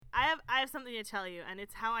have something to tell you, and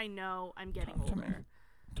it's how I know I'm getting older.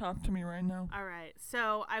 Talk to me right now. All right.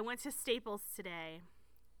 So I went to Staples today.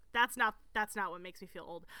 That's not what makes me feel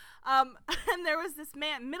old. And there was this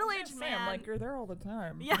middle-aged man. Like, you're there all the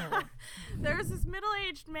time. Yeah. There was this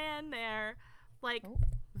middle-aged man there, like,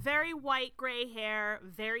 very white, gray hair,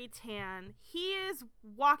 very tan. He is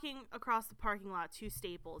walking across the parking lot to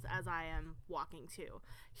Staples as I am walking to.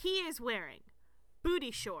 He is wearing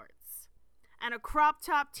booty shorts and a crop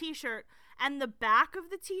top t-shirt, and the back of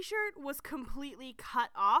the t-shirt was completely cut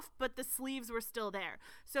off, but the sleeves were still there.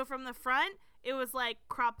 So from the front, it was like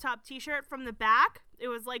crop top t-shirt. From the back, it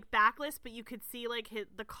was like backless, but you could see like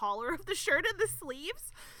the collar of the shirt and the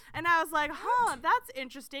sleeves. And I was like, huh, that's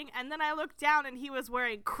interesting. And then I looked down and he was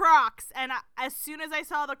wearing Crocs. And as soon as I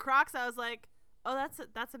saw the Crocs, I was like, oh,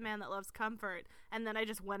 that's a man that loves comfort. And then I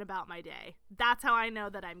just went about my day. That's how I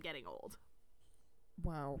know that I'm getting old.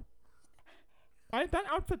 Wow. That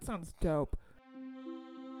outfit sounds dope.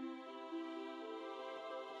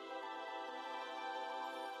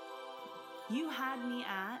 You had me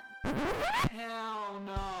at... Hell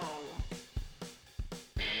no.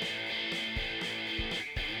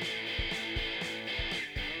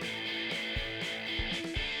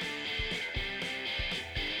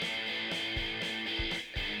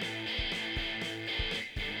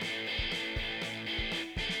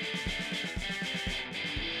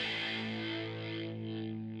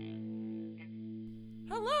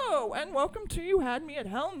 Hello, and welcome to You Had Me at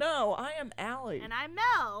Hell No. I am Allie. And I'm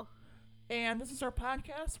Mel. And this is our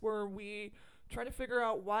podcast where we try to figure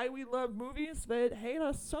out why we love movies that hate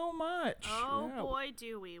us so much. Oh, yeah. Boy,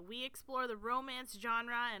 do we. We explore the romance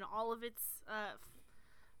genre and all of its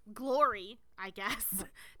glory, I guess,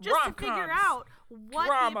 just Rom-coms, to figure out what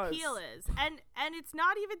dramas. The appeal is. And it's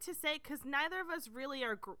not even to say, because neither of us really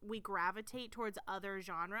we gravitate towards other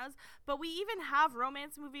genres, but we even have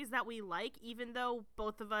romance movies that we like, even though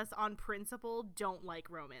both of us on principle don't like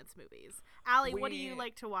romance movies. Allie, what do you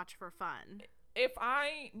like to watch for fun? If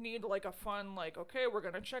I need like a fun, like, okay, we're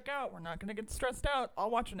gonna check out, we're not gonna get stressed out, I'll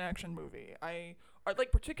watch an action movie. I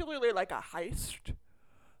like particularly like a heist.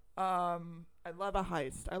 I love a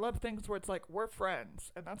heist. I love things where it's like, we're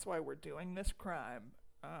friends, and that's why we're doing this crime.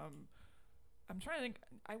 I'm trying to think,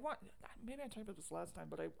 maybe I talked about this last time,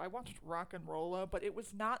 but I watched Rock and Rolla, but it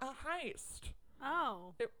was not a heist.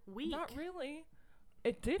 Oh, weak. Not really.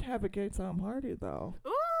 It did have a gay Tom Hardy, though.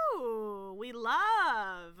 Ooh, we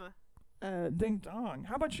love. Ding dong.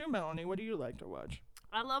 How about you, Melanie? What do you like to watch?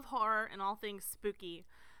 I love horror and all things spooky.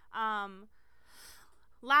 Last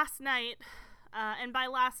night... and by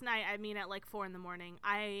last night, I mean at like 4 a.m,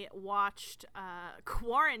 I watched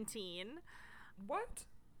Quarantine. What?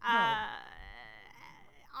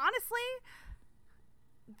 Honestly,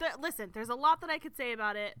 listen, there's a lot that I could say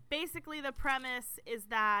about it. Basically, the premise is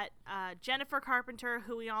that Jennifer Carpenter,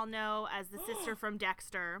 who we all know as the sister from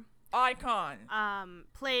Dexter... Icon.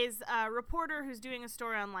 Plays a reporter who's doing a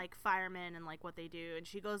story on like firemen and like what they do, and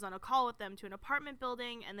she goes on a call with them to an apartment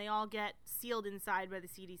building, and they all get sealed inside by the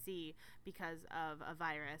CDC because of a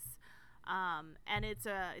virus. And it's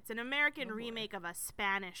an American remake of a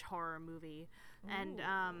Spanish horror movie. Ooh.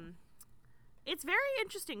 And it's very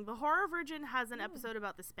interesting. The Horror Virgin has an episode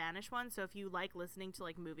about the Spanish one, so if you like listening to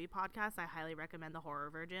like movie podcasts, I highly recommend the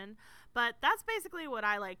Horror Virgin. But that's basically what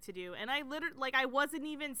I like to do. And I literally, like, I wasn't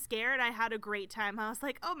even scared. I had a great time. I was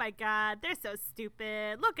like, oh my god, they're so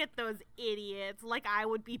stupid. Look at those idiots. Like, I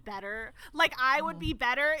would be better. Like, I would be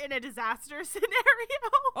better in a disaster scenario.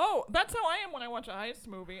 Oh, that's how I am when I watch a heist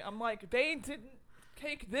movie. I'm like, they didn't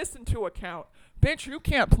take this into account. Bitch, you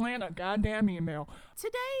can't plan a goddamn email.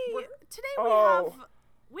 Today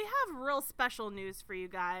we have real special news for you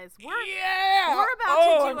guys. We're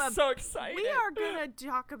about to do I'm so excited. We are gonna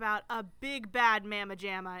talk about a big bad mamma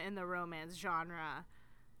jamma in the romance genre.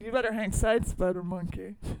 You better hang side, Spider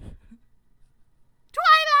Monkey.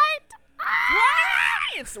 Twilight!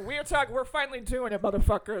 Twilight! We're finally doing it,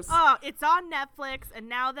 motherfuckers. Oh, it's on Netflix, and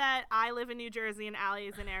now that I live in New Jersey and Allie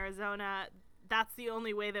is in Arizona, that's the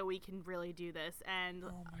only way that we can really do this. And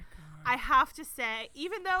oh my god, I have to say,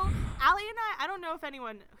 even though Allie and I don't know if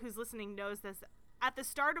anyone who's listening knows this, at the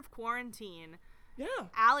start of quarantine,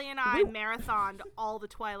 Allie and I marathoned all the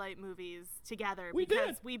Twilight movies together we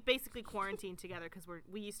basically quarantined together because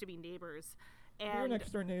we used to be neighbors. And we were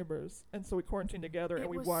next door neighbors, and so we quarantined together, and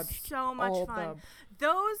we watched so much all fun. Of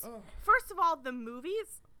them. First of all, the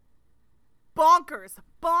movies, bonkers.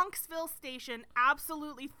 Bonksville Station,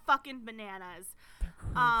 absolutely fucking bananas.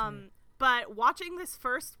 But watching this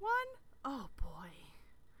first one, oh boy.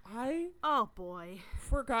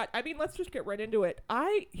 Forgot. I mean, let's just get right into it.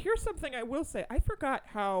 Here's something I will say. I forgot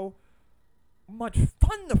how much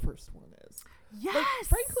fun the first one is. Yes. Like,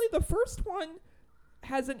 frankly, the first one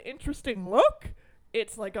has an interesting look.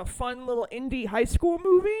 It's like a fun little indie high school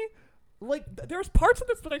movie. Like, there's parts of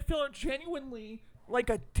this that I feel are genuinely like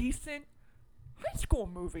a decent high school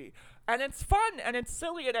movie. And it's fun and it's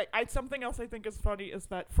silly. And something else I think is funny is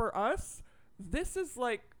that for us, this is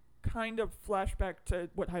like kind of flashback to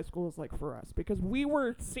what high school is like for us. Because we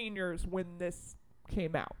were seniors when this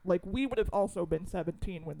came out. Like, we would have also been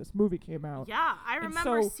 17 when this movie came out. Yeah, I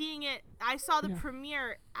remember seeing it. I saw the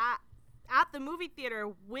premiere at the movie theater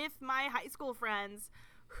with my high school friends,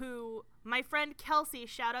 who, my friend Kelsey,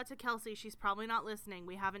 shout out to Kelsey, she's probably not listening,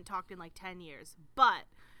 we haven't talked in like 10 years, but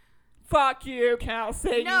fuck you,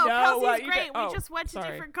 Kelsey. No, you know Kelsey's great. We just went to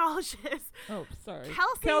different colleges. Oh, sorry.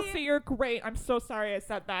 Kelsey, you're great. I'm so sorry I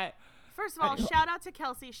said that. First of all, shout out to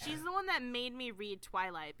Kelsey. She's the one that made me read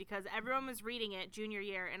Twilight, because everyone was reading it junior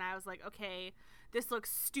year, and I was like, okay, this looks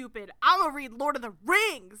stupid. I'm going to read Lord of the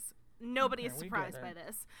Rings. Nobody is surprised by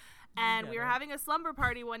this. And we were having a slumber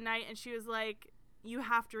party one night, and she was like, you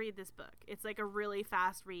have to read this book. It's like a really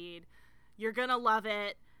fast read. You're going to love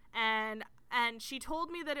it. And she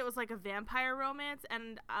told me that it was like a vampire romance.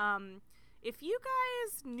 And if you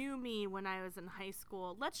guys knew me when I was in high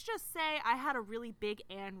school, let's just say I had a really big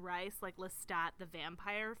Anne Rice, like Lestat the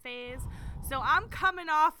vampire phase. So I'm coming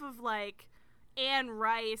off of like Anne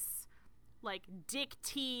Rice, like Dick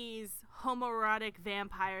T's homoerotic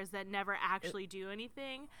vampires that never actually do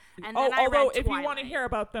anything. And then although read if Twilight. you want to hear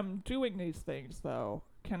about them doing these things, though,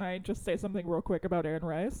 can I just say something real quick about Anne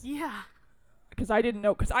Rice? Yeah. Because I didn't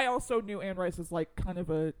know, because I also knew Anne Rice as like kind of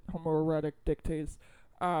a homoerotic Dick T's,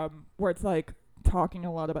 where it's like talking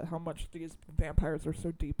a lot about how much these vampires are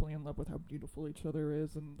so deeply in love with how beautiful each other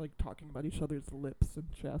is, and like talking about each other's lips and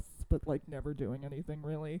chests, but like never doing anything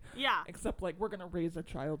really. Yeah. Except like, we're gonna raise a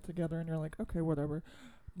child together, and you're like, okay, whatever.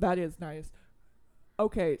 That is nice.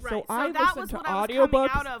 Okay, right. so I that was to what I was audiobooks. coming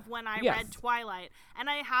out of when I read Twilight. And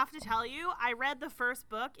I have to tell you, I read the first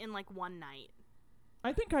book in like one night.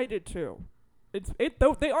 I think I did too.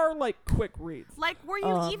 Though they are like quick reads. Like, were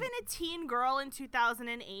you even a teen girl in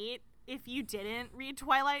 2008 if you didn't read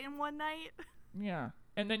Twilight in one night? Yeah.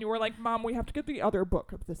 And then you were like, Mom, we have to get the other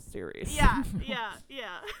book of this series. Yeah.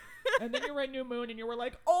 And then you read New Moon and you were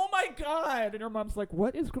like, oh my God. And your mom's like,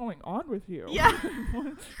 what is going on with you? Yeah.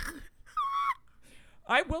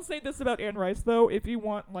 I will say this about Anne Rice, though. If you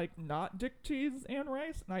want, like, not Dick T's Anne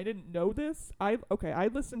Rice, and I didn't know this, I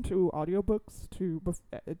listen to audiobooks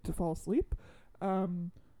to fall asleep. A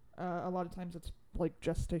lot of times it's, like,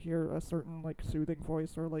 just to hear a certain, like, soothing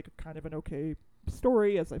voice or, like, kind of an okay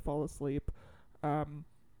story as I fall asleep. And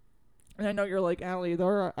I know you're like, Allie, there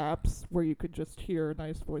are apps where you could just hear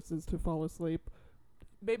nice voices to fall asleep.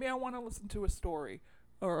 Maybe I want to listen to a story.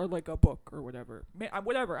 Or like a book or whatever.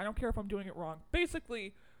 Whatever. I don't care if I'm doing it wrong.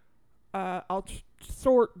 Basically, I'll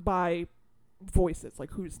sort by voices,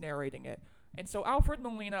 like who's narrating it. And so Alfred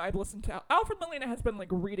Molina, I've listened to. Alfred Molina has been like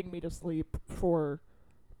reading me to sleep for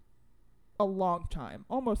a long time,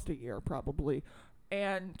 almost a year probably.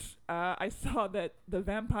 And I saw that The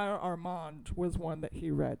Vampire Armand was one that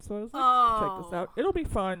he read. So I was like, check this out. It'll be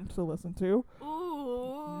fun to listen to.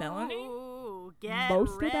 Ooh. Melanie? Get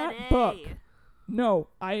most ready. of that book. No,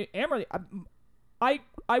 I am really.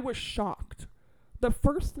 I was shocked. The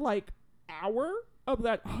first like hour of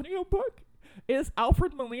that audiobook is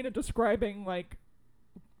Alfred Molina describing like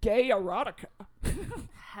gay erotica.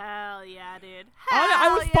 Hell yeah, dude.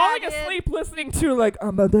 I was falling asleep listening to like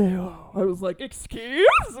Amadeo. I was like, excuse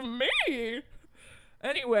me.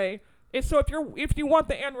 Anyway, so if you want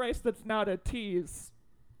the Anne Rice that's not a tease,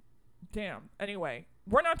 damn. Anyway,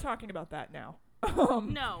 we're not talking about that now.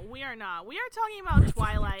 No, we are not. We are talking about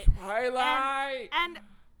Twilight. And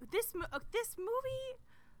this movie.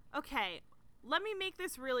 Okay, let me make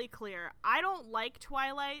this really clear. I don't like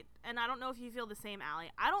Twilight, and I don't know if you feel the same, Allie.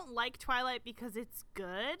 I don't like Twilight because it's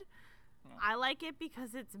good. I like it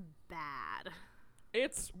because it's bad.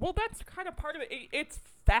 That's kind of part of it. It's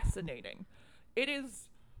fascinating. It is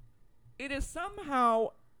somehow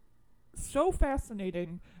so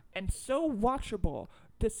fascinating and so watchable,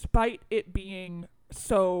 despite it being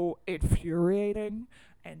so infuriating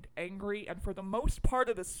and angry. And for the most part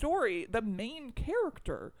of the story, the main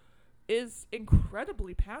character is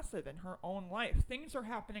incredibly passive in her own life. Things are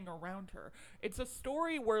happening around her. It's a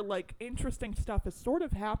story where, like, interesting stuff is sort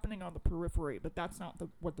of happening on the periphery, but that's not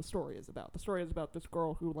what the story is about. The story is about this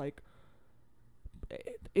girl who, like,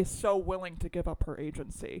 is so willing to give up her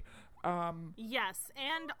agency. Yes,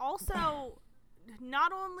 and also,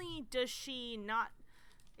 not only does she not...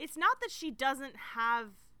 It's not that she doesn't have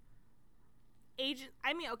agent...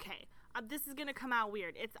 I mean, okay. this is gonna come out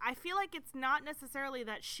weird. I feel like it's not necessarily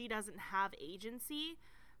that she doesn't have agency,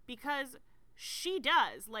 because she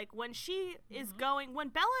does. Like, when she is when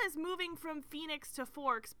Bella is moving from Phoenix to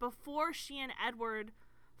Forks before she and Edward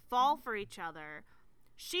fall for each other,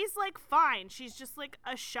 she's like fine. She's just like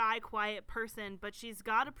a shy, quiet person, but she's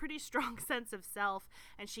got a pretty strong sense of self,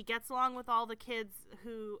 and she gets along with all the kids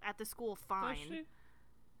who at the school fine.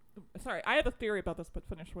 Sorry, I have a theory about this, but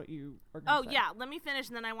finish what you are going to say. Yeah, let me finish,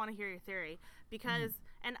 and then I want to hear your theory, because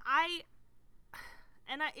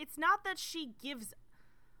it's not that she gives.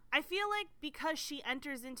 I feel like because she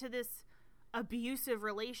enters into this abusive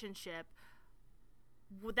relationship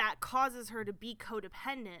that causes her to be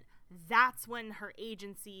codependent, that's when her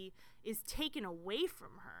agency is taken away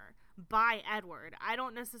from her by Edward. I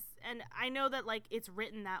don't necessarily, and I know that, like, it's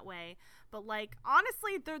written that way, but, like,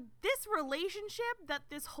 honestly, this relationship that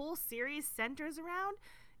this whole series centers around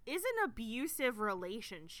is an abusive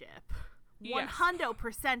relationship. Yes.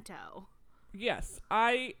 100%. Yes.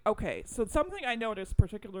 Okay, so something I noticed,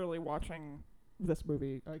 particularly watching this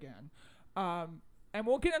movie again, and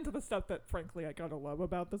we'll get into the stuff that, frankly, I gotta love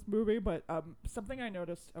about this movie, but something I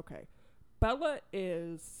noticed, okay, Bella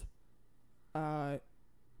is,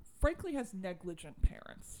 frankly, has negligent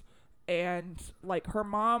parents. And, like, her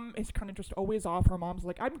mom is kind of just always off. Her mom's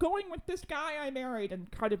like, I'm going with this guy I married,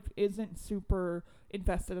 and kind of isn't super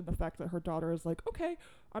invested in the fact that her daughter is like, okay,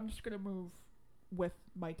 I'm just going to move with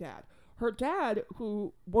my dad. Her dad,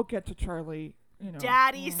 who, we'll get to Charlie, you know.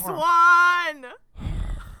 Daddy Swan!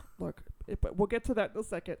 Look, but we'll get to that in a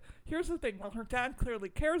second. Here's the thing. While her dad clearly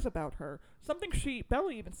cares about her, something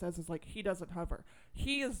Bella even says is, like, he doesn't have her.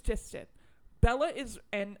 He is distant. Bella is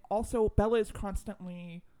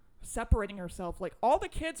constantly separating herself. Like, all the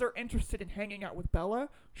kids are interested in hanging out with Bella.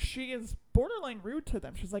 She is borderline rude to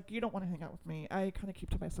them. She's like, you don't want to hang out with me. I kind of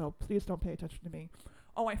keep to myself. Please don't pay attention to me.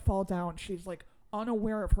 Oh, I fall down. She's, like,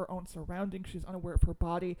 unaware of her own surroundings. She's unaware of her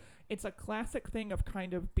body. It's a classic thing of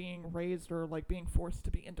kind of being raised or, like, being forced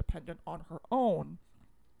to be independent on her own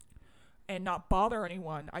and not bother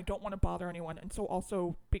anyone. I don't want to bother anyone. And so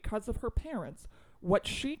also, because of her parents, what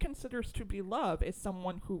she considers to be love is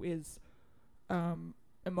someone who is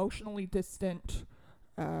emotionally distant,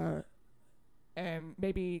 and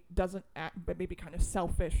maybe doesn't act, but maybe kind of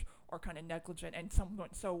selfish or kind of negligent. And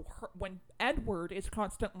when Edward is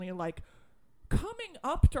constantly, like, coming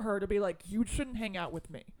up to her to be like, you shouldn't hang out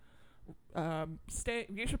with me,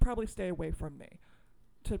 you should probably stay away from me,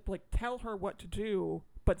 to, like, tell her what to do,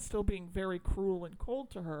 but still being very cruel and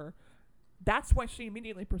cold to her, that's why she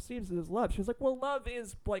immediately perceives it as love. She's like, well, love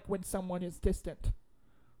is, like, when someone is distant.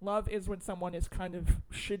 Love is when someone is kind of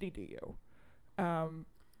shitty to you. I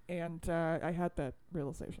had that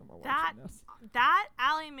realization while watching this. That,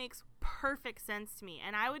 Allie, makes perfect sense to me.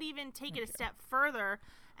 And I would even take it a step further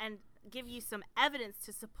and give you some evidence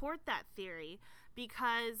to support that theory,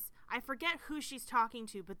 because I forget who she's talking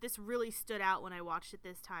to, but this really stood out when I watched it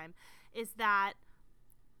this time, is that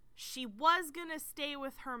she was gonna stay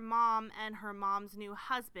with her mom and her mom's new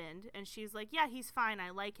husband, and she's like, yeah, he's fine, I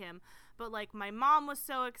like him, but, like, my mom was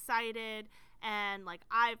so excited, and, like,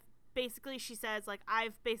 she says, like,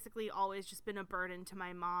 I've basically always just been a burden to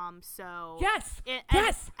my mom, so yes,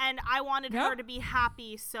 and I wanted her to be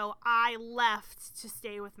happy, so I left to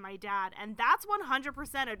stay with my dad, and that's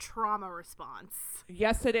 100% a trauma response.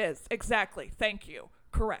 Yes, it is. Exactly. Thank you.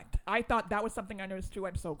 Correct. I thought that was something I noticed too.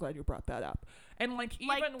 I'm so glad you brought that up. And, like,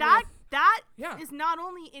 even like that is not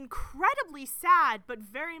only incredibly sad, but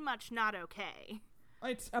very much not okay.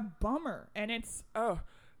 It's a bummer, and it's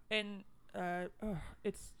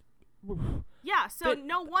it's. Yeah, so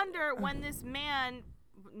no wonder when this man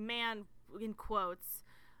in quotes,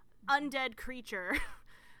 undead creature,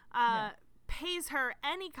 pays her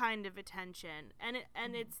any kind of attention,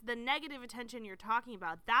 and it's the negative attention you're talking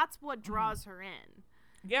about. That's what draws her in.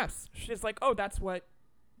 Yes, she's like, oh, that's what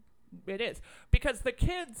it is, because the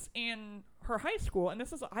kids in her high school, and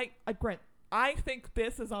this is I think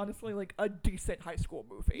this is honestly, like, a decent high school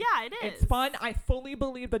movie. Yeah, it is. It's fun. I fully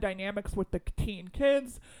believe the dynamics with the teen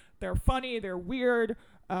kids. They're funny. They're weird.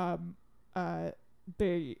 They're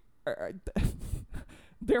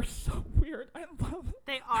so weird. I love it.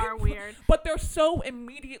 They are weird. But they're so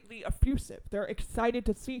immediately effusive. They're excited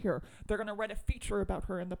to see her. They're going to write a feature about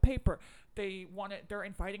her in the paper. They're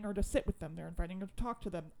inviting her to sit with them. They're inviting her to talk to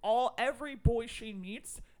them. Every boy she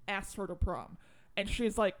meets asks her to prom. And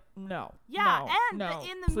she's like, no. Yeah, in the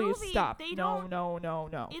please movie, stop. They no.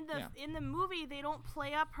 In the movie, they don't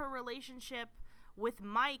play up her relationship with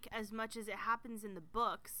Mike as much as it happens in the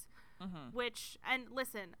books. Mm-hmm. Which, and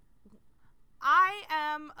listen, I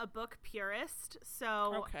am a book purist,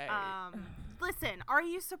 so Okay. Listen, are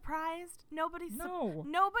you surprised? Nobody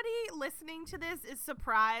listening to this is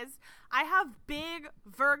surprised. I have big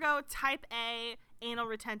Virgo type A anal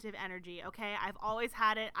retentive energy, okay? I've always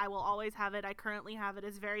had it. I will always have it. I currently have it.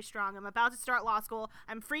 It's very strong. I'm about to start law school.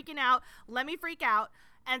 I'm freaking out. Let me freak out.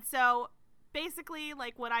 And so basically,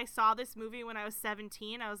 like, when I saw this movie when I was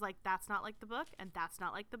 17, I was like, that's not like the book, and that's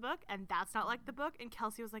not like the book, and that's not like the book. And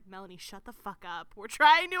Kelsey was like, Melanie, shut the fuck up. We're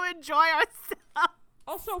trying to enjoy ourselves.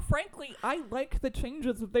 Also, frankly, I like the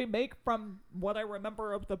changes that they make from what I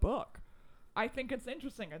remember of the book. I think it's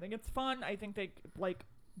interesting. I think it's fun. I think they, like,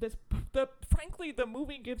 frankly, the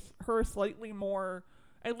movie gives her slightly more,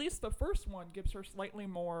 at least the first one gives her slightly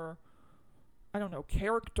more, I don't know,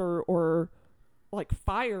 character or, like,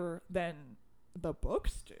 fire than the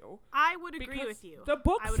books do. I would agree with you. The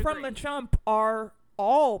books from the jump are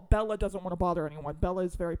all Bella doesn't want to bother anyone. Bella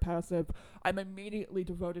is very passive. I'm immediately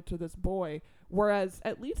devoted to this boy. Whereas,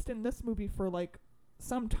 at least in this movie, for like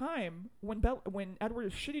some time, when Edward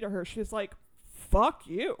is shitty to her, she's like, "Fuck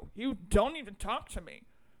you! You don't even talk to me.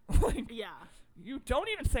 Like, yeah, you don't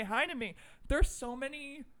even say hi to me." There's so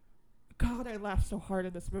many. God, I laughed so hard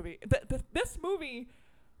in this movie. This movie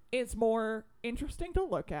is more interesting to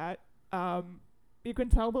look at. You can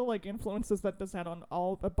tell the like influences that this had on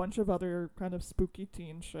a bunch of other kind of spooky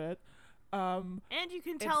teen shit. And you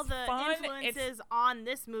can tell the influences on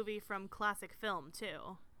this movie from classic film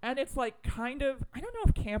too. And it's like kind of, I don't know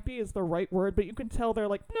if campy is the right word, but you can tell they're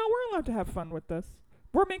like, no, we're allowed to have fun with this.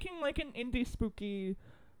 We're making like an indie spooky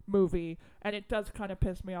movie, and it does kind of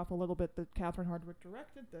piss me off a little bit that Catherine Hardwicke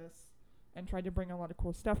directed this and tried to bring a lot of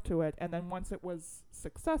cool stuff to it. And then once it was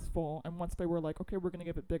successful, and once they were like, okay, we're going to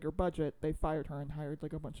give it bigger budget, they fired her and hired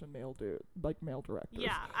like a bunch of male directors.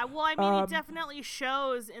 Yeah, well, I mean, it definitely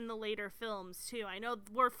shows in the later films too. I know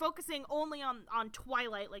we're focusing only on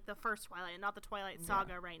Twilight, like the first Twilight, and not the Twilight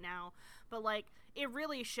Saga right now. But like, it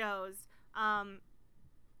really shows.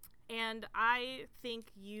 And I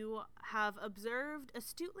think you have observed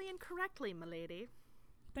astutely and correctly, milady.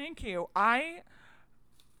 Thank you.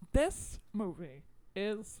 This movie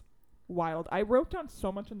is wild. I wrote down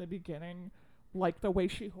so much in the beginning, like the way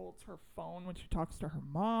she holds her phone when she talks to her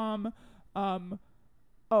mom. When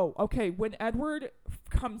Edward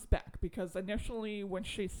comes back, because initially when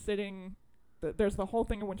she's sitting, there's the whole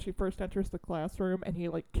thing when she first enters the classroom and he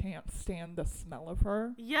like can't stand the smell of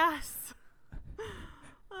her. Yes.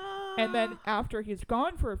 And then after he's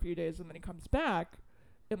gone for a few days and then he comes back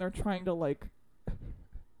and they're trying to like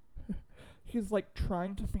he's like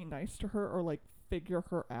trying to be nice to her or like figure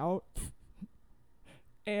her out.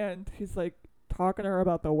 And he's like talking to her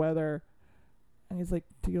about the weather. And he's like,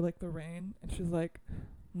 do you like the rain? And she's like,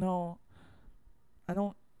 no, I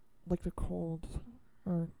don't like the cold.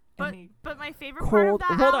 Or but my favorite part of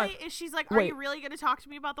that, Allie, is she's like, are you really going to talk to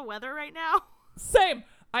me about the weather right now? Same.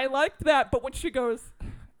 I liked that. But when she goes,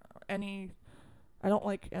 I don't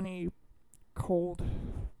like any cold,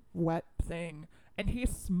 wet thing. And he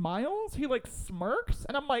smiles, he like smirks,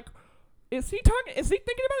 and I'm like, is he thinking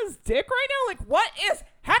about his dick right now? Like, what is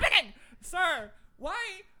happening, sir? Why?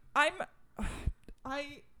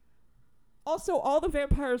 Also, all the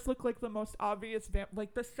vampires look like the most obvious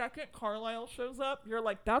like, the second Carlisle shows up, you're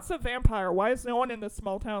like, that's a vampire. Why is no one in this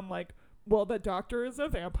small town like, well, the doctor is a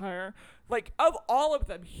vampire. Like, of all of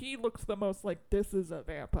them, he looks the most like, this is a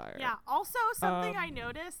vampire. Yeah, also, something I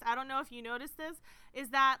noticed, I don't know if you noticed this,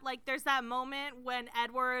 is that, like, there's that moment when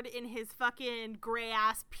Edward, in his fucking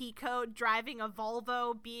gray-ass pea coat, driving a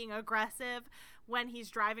Volvo, being aggressive, when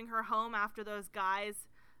he's driving her home after those guys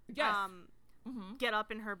get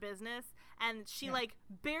up in her business, and she like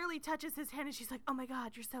barely touches his hand, and she's like, oh my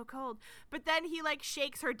god, you're so cold. But then he like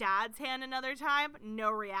shakes her dad's hand another time, no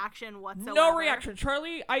reaction whatsoever. No reaction.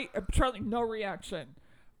 Charlie, no reaction.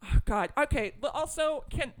 Oh, god. Okay, also,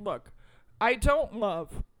 I don't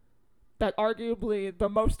love that arguably the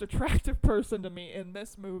most attractive person to me in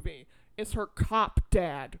this movie is her cop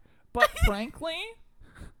dad. But frankly,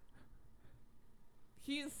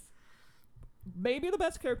 he's maybe the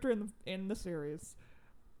best character in the series.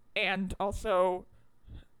 And also,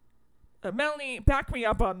 Melanie, back me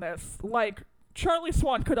up on this. Like, Charlie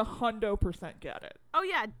Swan could 100% get it. Oh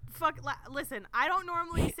yeah, listen, I don't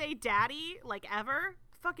normally say daddy, like, ever.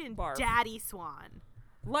 Fucking Barf. Daddy Swan.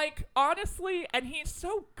 Like, honestly, and he's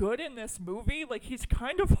so good in this movie, like, he's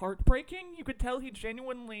kind of heartbreaking. You could tell he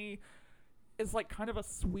genuinely is, like, kind of a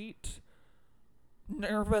sweet,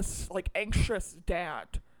 nervous, like, anxious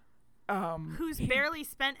dad. Who's barely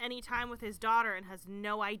spent any time with his daughter and has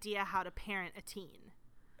no idea how to parent a teen.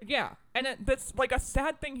 Yeah, and that's, like, a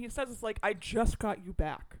sad thing he says is, like, I just got you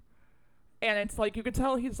back. And it's like, you can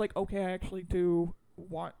tell he's like, okay, I actually do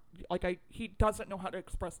want, like, he doesn't know how to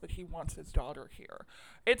express that he wants his daughter here.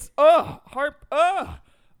 It's,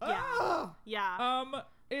 Yeah.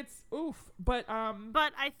 It's oof, but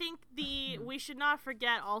I think we should not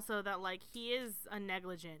forget also that like he is a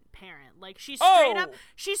negligent parent. Like she straight up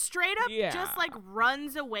just like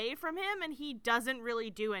runs away from him and he doesn't really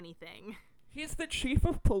do anything. He's the chief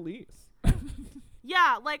of police.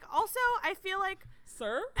 Yeah, like also I feel like,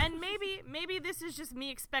 sir, and maybe this is just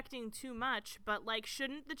me expecting too much, but like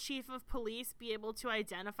shouldn't the chief of police be able to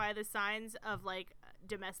identify the signs of like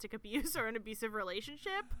domestic abuse or an abusive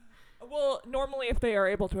relationship? Well, normally if they are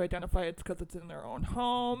able to identify, it's because it's in their own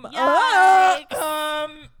home.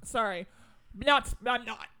 Sorry. I'm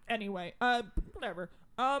not. Anyway, whatever.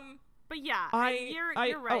 But yeah,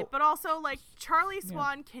 you're right. But also, like, Charlie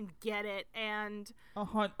Swan can get it, and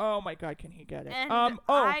oh my God, can he get it? And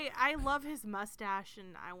I love his mustache,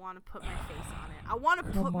 and I want to put my face on it. I want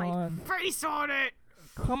to put my face on it.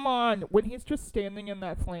 Come on, when he's just standing in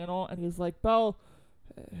that flannel, and he's like, Belle,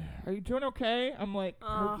 are you doing okay? I'm like,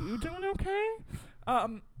 are you doing okay?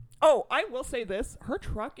 I will say this: her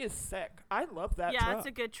truck is sick. I love that. Yeah, truck. it's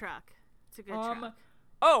a good truck. It's a good truck.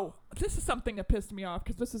 Oh, this is something that pissed me off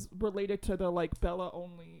because this is related to the like Bella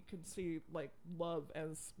only can see like love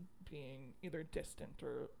as being either distant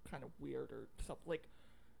or kind of weird or something. Like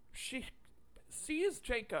she sees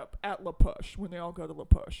Jacob at La Push when they all go to La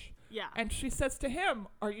Push. Yeah. And she says to him,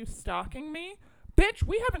 "Are you stalking me? Bitch,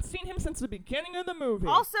 we haven't seen him since the beginning of the movie."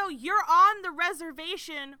 Also, you're on the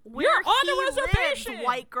reservation where lives,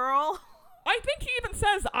 white girl. I think he even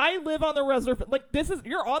says, "I live on the reservation." Like,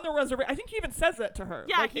 you're on the reservation. I think he even says that to her.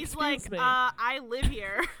 Yeah, like, he's like, I live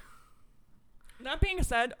here. That being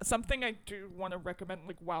said, something I do want to recommend,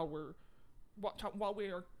 like, while we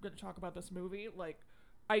are going to talk about this movie, like,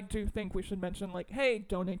 I do think we should mention, like, hey,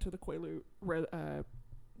 donate to the Quileute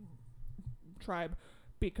tribe,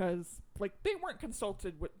 because, like, they weren't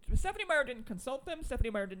consulted with. Stephenie Meyer didn't consult them. Stephenie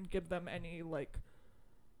Meyer didn't give them any, like,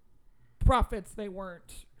 profits.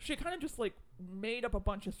 She kind of just like made up a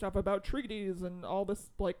bunch of stuff about treaties and all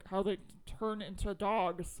this, like how they turn into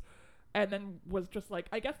dogs, and then was just like,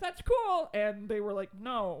 I guess that's cool, and they were like,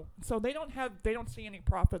 no. So they don't see any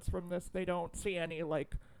profits from this. They don't see any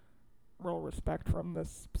like real respect from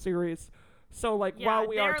this series. So like, while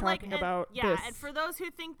we are talking about this, and for those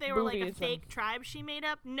who think they were like a fake tribe she made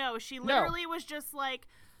up, no, she literally was just like,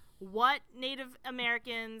 what Native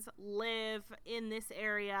Americans live in this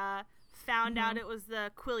area, found out it was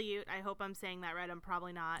the Quileute. I hope I'm saying that right. I'm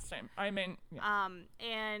probably not. Same. I mean, yeah.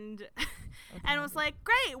 And and it was like,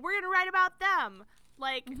 great, we're gonna write about them.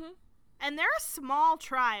 Like, and they're a small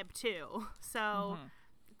tribe too, so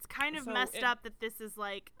it's kind of messed up that this is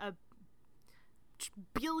like a $1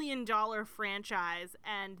 billion franchise,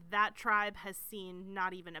 and that tribe has seen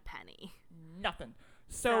not even a penny. Nothing.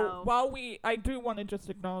 So while I do want to just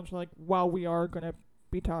acknowledge, like, while we are gonna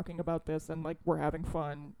be talking about this and like we're having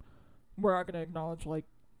fun, we're going to acknowledge, like,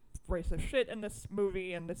 racist shit in this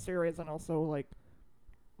movie and this series, and also, like,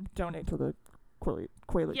 donate to the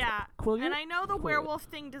Quileute. Yeah, and I know the werewolf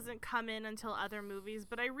thing doesn't come in until other movies,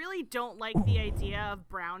 but I really don't like the idea of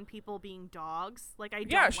brown people being dogs. Like, I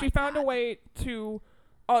don't like she found a way to...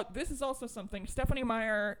 this is also something Stephenie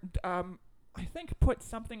Meyer, I think, put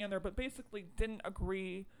something in there, but basically didn't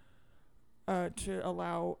agree to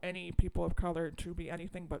allow any people of color to be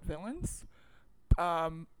anything but villains.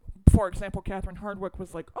 For example, Catherine Hardwicke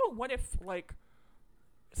was like, oh, what if, like,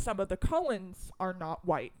 some of the Cullens are not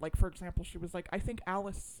white? Like, for example, she was like, I think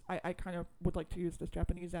Alice, I kind of would like to use this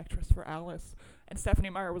Japanese actress for Alice. And Stephenie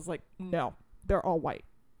Meyer was like, no, they're all white.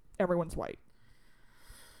 Everyone's white.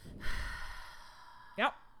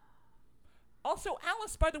 Yep. Also,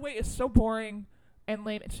 Alice, by the way, is so boring and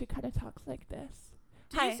lame, and she kind of talks like this.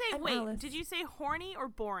 Did you say horny or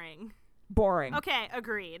boring? Boring. Okay,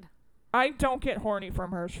 agreed. I don't get horny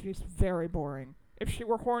from her. She's very boring. If she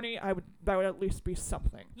were horny, that would at least be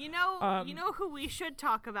something. You know who we should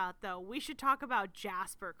talk about though? We should talk about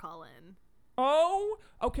Jasper Cullen. Oh,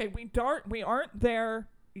 okay. We aren't there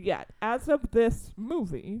yet. As of this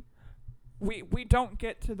movie, we don't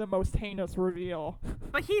get to the most heinous reveal.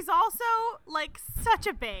 But he's also like such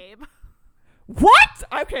a babe. What?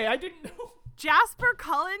 Okay, I didn't know. Jasper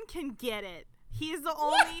Cullen can get it. He is the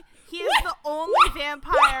only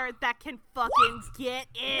vampire that can fucking get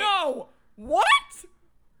it. No. What?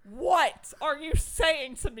 What are you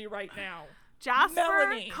saying to me right now?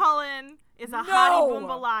 Jasper Cullen is a hottie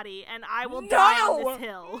boombalati, and I will die on this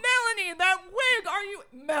hill. Melanie, that wig,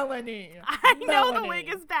 Melanie. I know the wig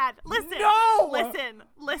is bad. Listen. No. Listen.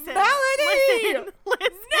 Melanie. Listen. No.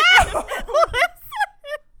 Listen.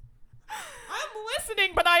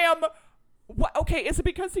 Wait, is it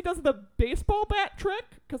because he does the baseball bat trick?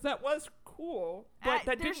 Because that was cool, but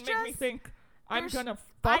that didn't make me think I'm gonna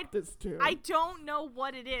fuck this dude. I don't know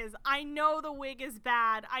what it is. I know the wig is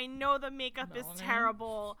bad. I know the makeup is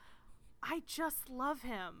terrible. I just love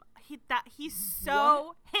him. He's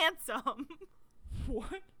so handsome.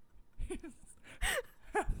 What is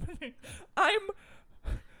happening? I'm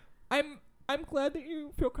glad that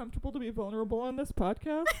you feel comfortable to be vulnerable on this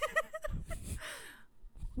podcast.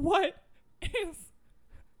 What is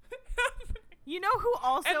happening? You know who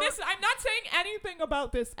also... And this, I'm not saying anything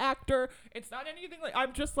about this actor. It's not anything like...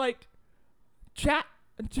 I'm just like...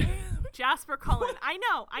 Jasper Cullen. I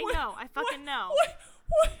know. I fucking know. What?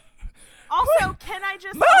 Also, can I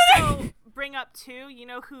just also bring up too, you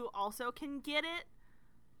know who also can get it?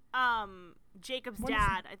 Jacob's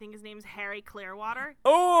dad. I think his name's Harry Clearwater.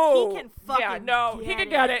 Oh, he can fucking he can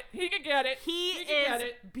get it. He can get it. He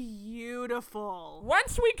is beautiful.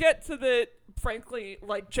 Once we get to the, frankly,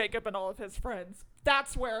 like Jacob and all of his friends,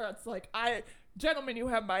 that's where it's like, gentlemen, you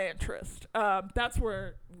have my interest. That's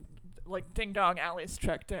where, like, Ding Dong Alley's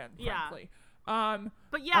checked in, frankly.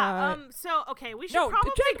 But yeah, so okay, we should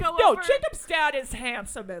probably go over. Jacob's dad is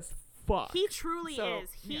handsome as fuck. He truly is.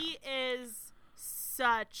 He is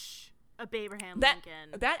such a Abraham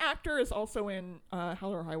Lincoln. That actor is also in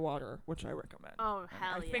Hell or High Water, which I recommend. Oh,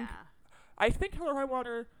 hell yeah. I think Hell or High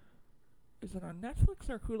Water, is it on Netflix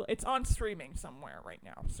or Hulu? It's on streaming somewhere right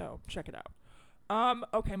now, so check it out.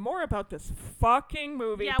 Okay, more about this fucking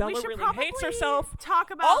movie. Yeah, Bella we should really probably hates herself.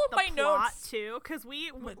 talk about all of the my plot notes too, because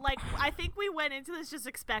I think we went into this just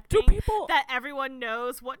expecting that everyone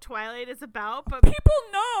knows what Twilight is about, but people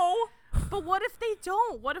know. But what if they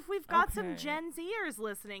don't? What if we've got some Gen Zers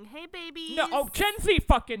listening? Hey, babies. No, Gen Z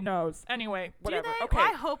fucking knows. Anyway, whatever. Do they? Okay.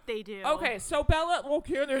 Well, I hope they do. Okay, so Bella, well,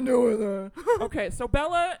 can they do that? Okay, so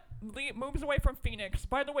Bella moves away from Phoenix.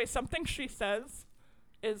 By the way, something she says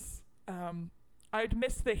is, I'd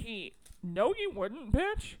miss the heat. No, you wouldn't,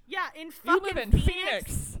 bitch. Yeah, in fucking You live in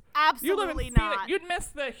Phoenix. Absolutely you live in not. Phoenix. You'd miss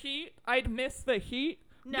the heat. I'd miss the heat.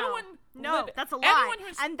 No, that's a lie.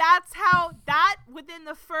 And that's how, within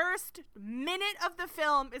the first minute of the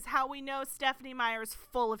film, is how we know Stephenie Meyer's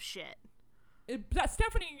full of shit.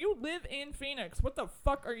 Stephanie, you live in Phoenix. What the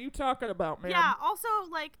fuck are you talking about, man? Yeah, also,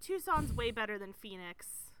 like, Tucson's way better than Phoenix.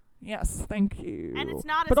 Yes, thank you. And it's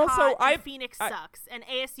not as hot, and Phoenix sucks. And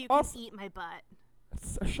ASU can eat my butt.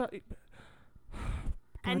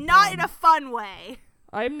 And not in a fun way.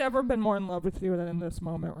 I've never been more in love with you than in this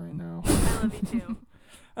moment right now. I love you too.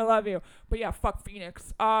 I love you. But yeah, fuck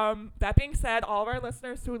Phoenix. That being said, all of our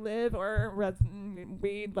listeners who live or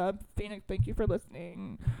we love Phoenix. Thank you for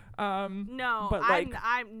listening. No, but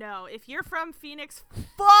I'm no. If you're from Phoenix,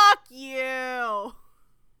 fuck you.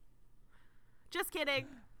 Just kidding.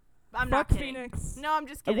 I'm not kidding. Phoenix. No, I'm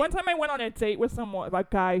just kidding. One time I went on a date with a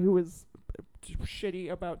guy who was shitty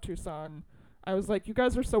about Tucson. I was like, you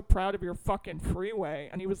guys are so proud of your fucking freeway.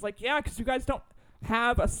 And he was like, yeah, because you guys don't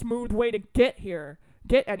have a smooth way to get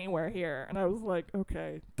anywhere here. And I was like,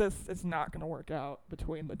 okay, this is not going to work out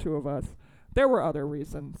between the two of us. There were other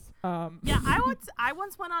reasons. Yeah, I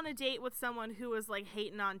once went on a date with someone who was like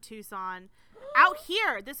hating on Tucson out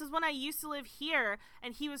here. This is when I used to live here,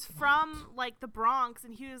 and he was from like the Bronx,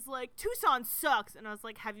 and he was like, Tucson sucks. And I was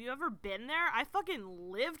like, have you ever been there? I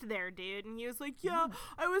fucking lived there, dude. And he was like, yeah,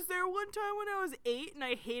 I was there one time when I was 8 and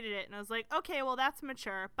I hated it. And I was like, okay, well, that's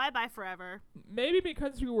mature. Bye forever. Maybe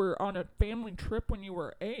because you were on a family trip when you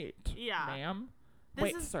were 8. Yeah, ma'am.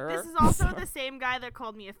 Sir. This is also the same guy that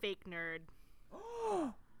called me a fake nerd.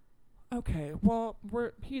 Okay, well,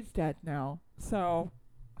 he's dead now, so...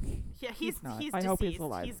 Yeah, he's not. He's I deceased. hope he's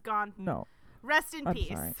alive. He's gone. No. Rest in peace.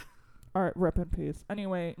 Sorry. All right, rip in peace.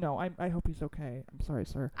 Anyway, no, I hope he's okay. I'm sorry,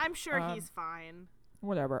 sir. I'm sure he's fine.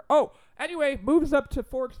 Whatever. Oh, anyway, moves up to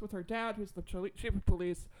Forks with her dad, who's the chief of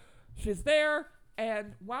police. She's there,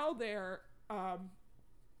 and while there,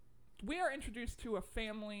 we are introduced to a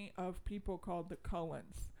family of people called the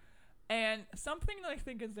Cullens. And something that I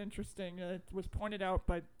think is interesting, it was pointed out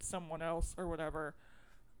by someone else or whatever,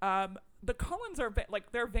 the Cullens are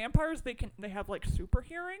they're vampires. They have like super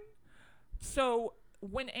hearing. So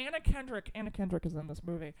when Anna Kendrick is in this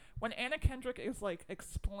movie, when Anna Kendrick is like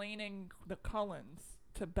explaining the Cullens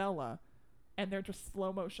to Bella, and they're just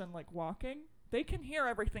slow motion like walking, they can hear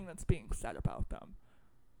everything that's being said about them.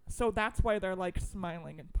 So that's why they're like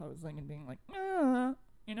smiling and posing and being like,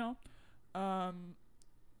 you know.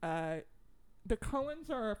 The Cullens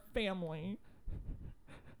are a family,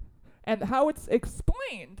 and how it's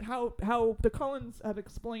explained, how the Cullens have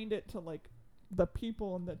explained it to like the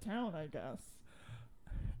people in the town, I guess.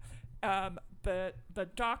 The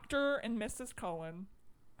doctor and Mrs. Cullen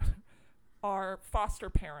are foster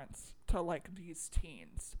parents to like these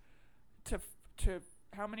teens. To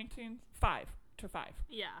how many teens? 5 to 5.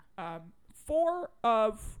 Yeah. 4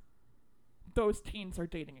 of those teens are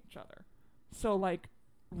dating each other. So like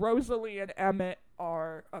Rosalie and Emmett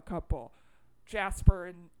are a couple. Jasper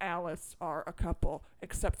and Alice are a couple,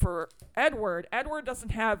 except for Edward. Edward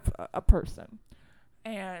doesn't have a person,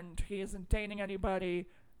 and he isn't dating anybody.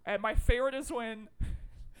 And my favorite is when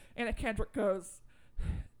Anna Kendrick goes,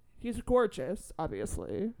 he's gorgeous,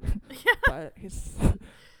 obviously, but he's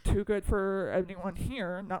too good for anyone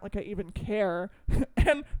here, not like I even care.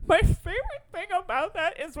 And my favorite thing about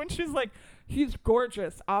that is when she's like, he's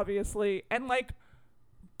gorgeous, obviously, and like,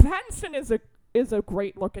 Pattinson is a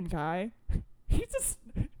great looking guy. He just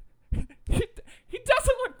he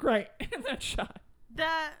doesn't look great in that shot.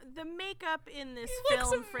 The makeup in this He film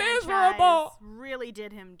looks franchise miserable. really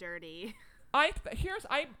did him dirty. I've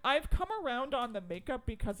come around on the makeup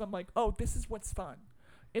because I'm like, oh, this is what's fun.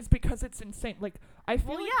 It's because it's insane. Like I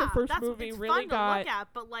feel like the first movie it's really fun got to look at,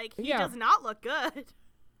 but like he does not look good.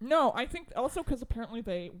 No, I think also because apparently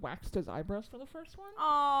they waxed his eyebrows for the first one.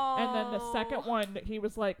 Oh. And then the second one, he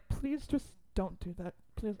was like, please just don't do that.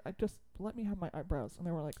 Please, just let me have my eyebrows. And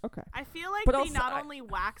they were like, okay. I feel like but they also, not only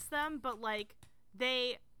waxed them, but like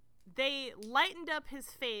they lightened up his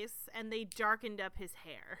face and they darkened up his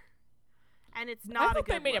hair. And it's not a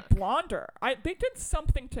good they made look. it blonder. They did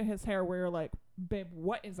something to his hair where you're like, babe,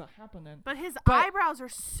 what is happening? But his eyebrows are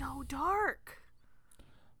so dark.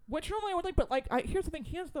 Which normally I would like, but like, here's the thing.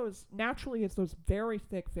 He has those very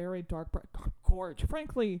thick, very dark, gorge.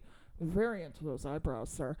 Frankly, very into those eyebrows,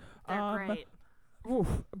 sir. They're great. Oof.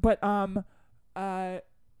 But I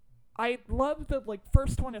love the like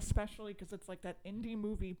first one especially because it's like that indie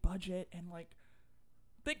movie budget and like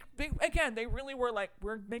they really were like,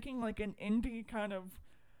 we're making like an indie kind of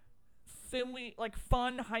silly, like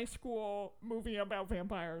fun high school movie about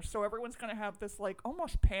vampires. So everyone's gonna have this like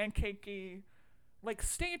almost pancakey like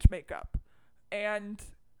stage makeup, and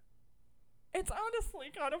it's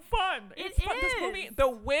honestly kind of fun. It's fun. This movie, the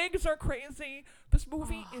wigs are crazy. This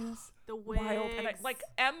movie is the wigs. Wild, and like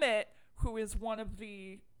Emmett, who is one of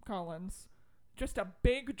the Collins, just a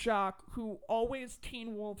big jock who always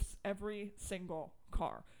Teen Wolfs every single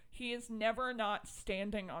car. He is never not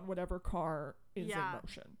standing on whatever car is in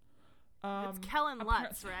motion. It's Kellen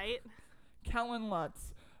Lutz, right? Kellen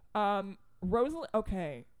Lutz. Rosalie.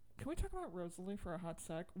 Okay. Can we talk about Rosalie for a hot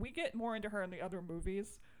sec? We get more into her in the other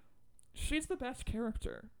movies. She's the best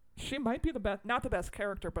character. She might be the best, not the best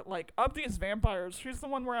character, but like of these vampires, she's the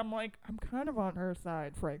one where I'm like, I'm kind of on her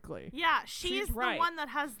side, frankly. Yeah, she's the right. one that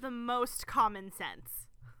has the most common sense.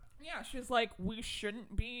 Yeah, she's like, we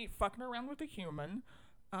shouldn't be fucking around with a human.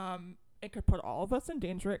 It could put all of us in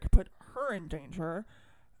danger. It could put her in danger.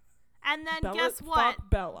 And then Bella, guess what? Fuck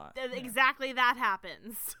Bella. Exactly that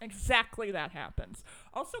happens. Exactly that happens.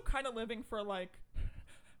 Also kind of living for like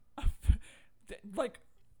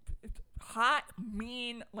hot,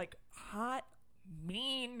 mean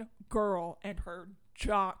girl and her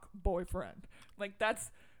jock boyfriend. Like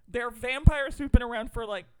they're vampires who've been around for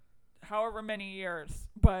like however many years,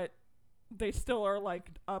 but they still are like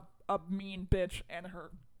a mean bitch and her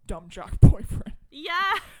dumb jock boyfriend. Yeah.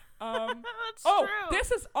 That's true.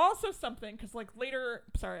 This is also something because like later,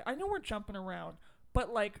 sorry, I know we're jumping around,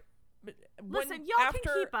 but like listen, y'all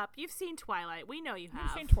can keep up. You've seen Twilight. We know you have.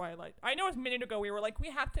 You've seen Twilight. I know a minute ago we were like,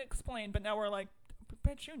 we have to explain, but now we're like,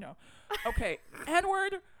 bitch, you know. Okay,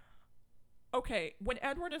 Edward. Okay, when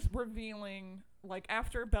Edward is revealing, like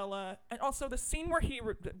after Bella, and also the scene where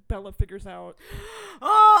Bella figures out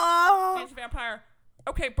he's a vampire.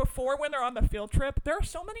 Okay, before when they're on the field trip, there are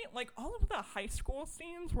so many, like all of the high school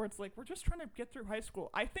scenes where it's like, we're just trying to get through high school.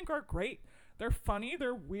 I think are great. They're funny.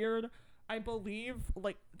 They're weird. I believe,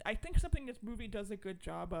 like, I think something this movie does a good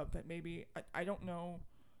job of that maybe, I don't know.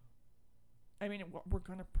 I mean, we're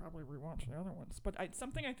going to probably rewatch the other ones, but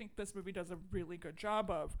something I think this movie does a really good job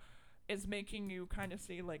of is making you kind of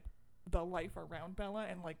see, like, the life around Bella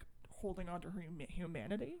and, like, holding on to her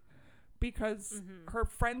humanity. Because her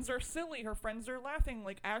friends are silly. Her friends are laughing.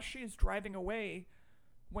 Like, as she's driving away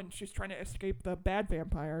when she's trying to escape the bad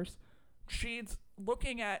vampires, she's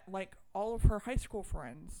looking at, like, all of her high school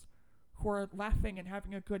friends who are laughing and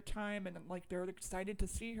having a good time. And, like, they're excited to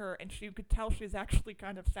see her. And you could tell she's actually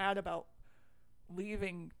kind of sad about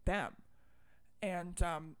leaving them. And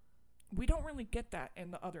we don't really get that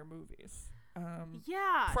in the other movies.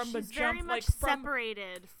 She's very much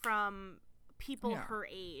separated from people her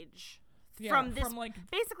age.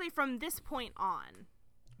 Basically from this point on.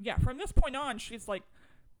 Yeah, from this point on, she's like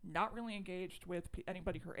not really engaged with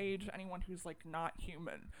anybody her age, anyone who's like not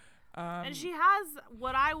human. And she has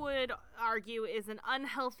what I would argue is an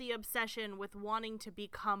unhealthy obsession with wanting to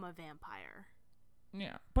become a vampire.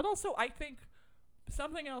 Yeah. But also, I think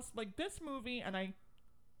something else, like this movie, and I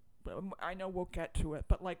know we'll get to it,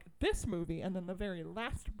 but like this movie and then the very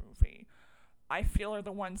last movie, I feel are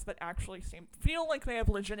the ones that actually feel like they have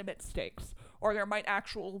legitimate stakes, or there might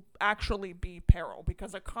actually be peril,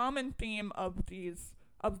 because a common theme of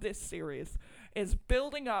this series is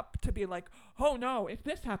building up to be like, oh no, if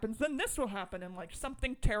this happens, then this will happen, and like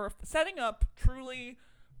something setting up truly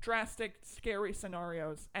drastic, scary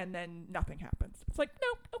scenarios, and then nothing happens. It's like,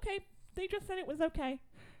 no, okay, they just said it was okay.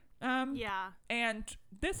 Yeah. And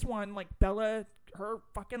this one, like Bella, her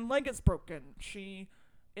fucking leg is broken. She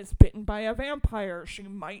is bitten by a vampire. She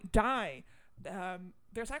might die.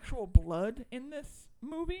 There's actual blood in this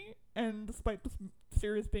movie, and despite this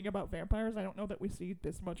series being about vampires, I don't know that we see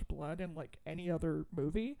this much blood in like any other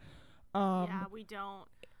movie. Yeah, we don't.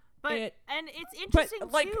 But and it's interesting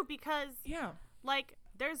like, too, because like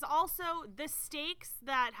there's also the stakes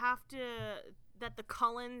that the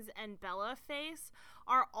Cullens and Bella face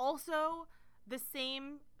are also the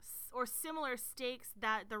same or similar stakes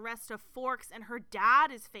that the rest of Forks and her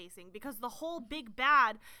dad is facing, because the whole big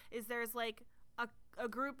bad is there's like a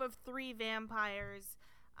group of 3 vampires,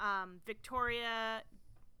 Victoria,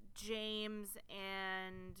 James,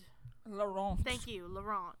 and Laurent. Thank you,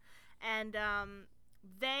 Laurent. And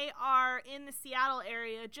they are in the Seattle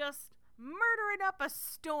area just murdering up a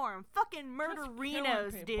storm. Fucking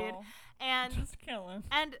murderinos, dude. And just killing.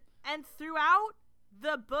 And throughout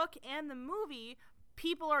the book and the movie,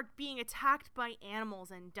 people are being attacked by animals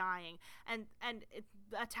and dying, and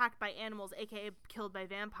attacked by animals, aka killed by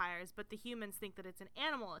vampires, but the humans think that it's an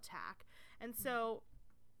animal attack. And so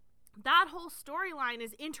that whole storyline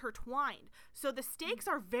is intertwined. So the stakes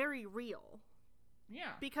are very real.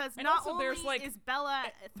 Yeah. Because and not only is Bella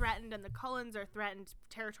threatened and the Cullens are threatened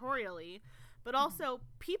territorially, but also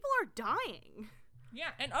people are dying.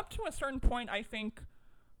 Yeah, and up to a certain point, I think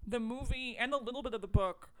the movie and a little bit of the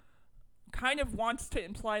book kind of wants to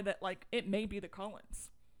imply that, like, it may be the Cullens.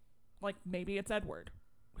 Like, maybe it's Edward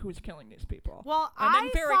who's killing these people. Well, and then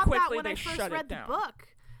very thought quickly that when they I first shut read it down. The book.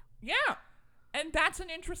 Yeah. And that's an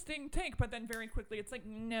interesting take, but then very quickly it's like,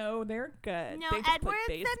 no, they're good. No, they just Edward's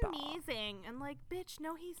play baseball. amazing. And like, bitch,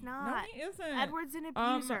 no, he's not. No, he isn't. Edward's an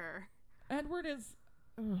abuser. Edward is...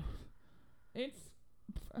 it's...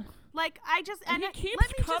 Like, I just... And he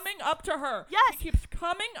keeps coming up to her. Yes. He keeps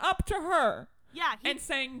coming up to her. Yeah. And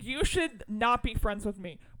saying, you should not be friends with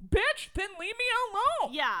me. Bitch, then leave me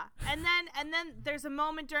alone. Yeah. And then there's a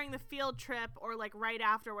moment during the field trip, or like right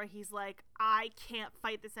after, where he's like, I can't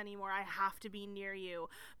fight this anymore. I have to be near you,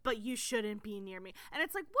 but you shouldn't be near me. And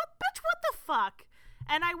it's like, what, bitch, what the fuck?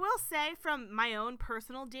 And I will say, from my own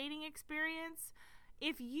personal dating experience,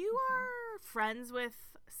 if you are friends with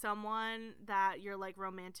someone that you're like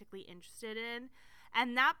romantically interested in,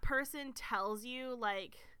 and that person tells you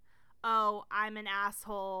like, oh, I'm an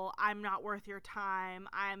asshole, I'm not worth your time,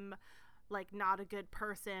 I'm like not a good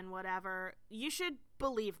person, whatever, you should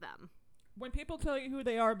believe them. When people tell you who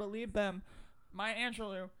they are, believe them. Maya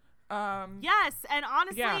Angelou. Yes, and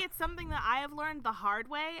honestly, it's something that I have learned the hard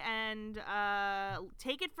way, and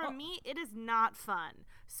take it from me, it is not fun.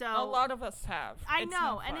 So a lot of us have. I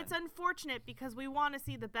know, and it's unfortunate because we want to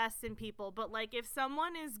see the best in people, but like if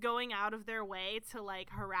someone is going out of their way to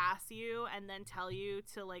like harass you and then tell you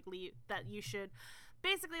to like leave, that you should,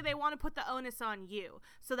 basically they want to put the onus on you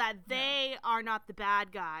so that they are not the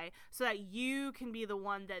bad guy, so that you can be the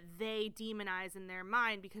one that they demonize in their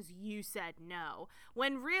mind because you said no,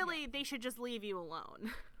 when really they should just leave you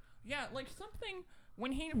alone. Yeah, like something,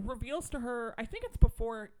 when he reveals to her, I think it's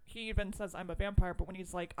before he even says I'm a vampire, but when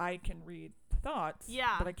he's like, I can read thoughts,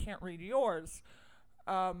 but I can't read yours,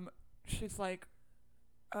 she's like,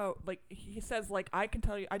 oh, like he says like, I can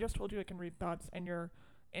tell you, I just told you I can read thoughts, and your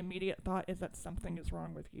immediate thought is that something is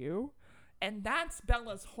wrong with you. And that's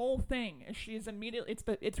Bella's whole thing. She's immediately,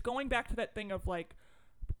 it's going back to that thing of like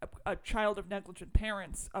a child of negligent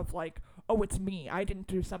parents, of like, oh, it's me, I didn't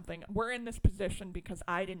do something, we're in this position because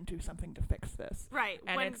I didn't do something to fix this. Right.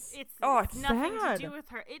 And when it's nothing sad. to do with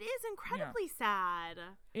her. It is incredibly sad.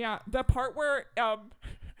 Yeah, the part where Bella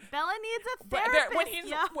needs a therapist. Bella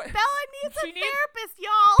needs a therapist,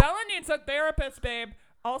 y'all. Bella needs a therapist, babe.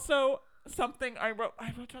 Also, something I wrote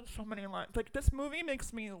down so many lines. Like, this movie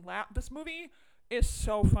makes me laugh. This movie is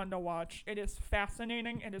so fun to watch. It is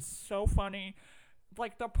fascinating. It is so funny.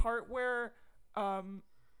 Like, the part where,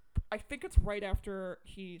 I think it's right after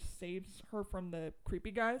he saves her from the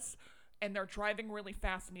creepy guys, and they're driving really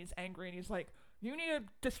fast, and he's angry, and he's like, you need to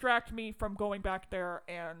distract me from going back there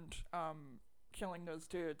and, killing those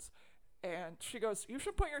dudes. And she goes, you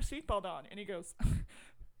should put your seatbelt on. And he goes,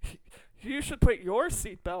 you should put your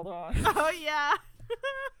seatbelt on. Oh, yeah.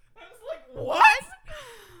 I was like, what?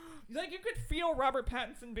 Like, you could feel Robert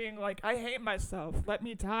Pattinson being like, I hate myself. Let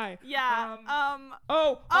me die. Yeah.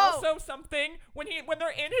 Also something, when they're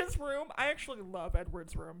in his room, I actually love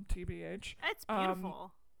Edward's room, TBH. It's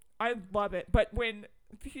beautiful. I love it. But when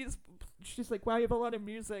she's like, wow, you have a lot of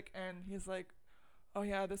music. And he's like, oh,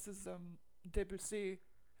 yeah, this is Debussy.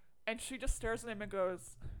 And she just stares at him and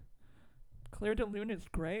goes, Claire de Lune is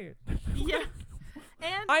great. Yeah.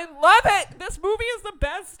 And I love it. This movie is the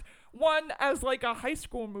best one as like a high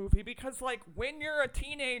school movie, because like when you're a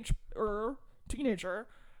teenager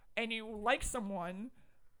and you like someone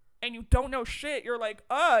and you don't know shit, you're like,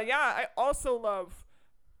 yeah, I also love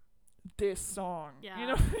this song. Yeah. You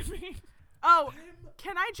know what I mean? Oh,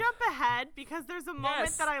 can I jump ahead? Because there's a moment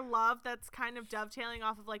Yes. that I love that's kind of dovetailing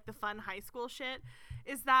off of like the fun high school shit,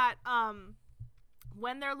 is that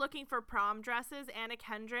when they're looking for prom dresses, Anna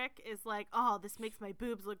Kendrick is like, oh, this makes my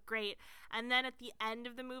boobs look great. And then at the end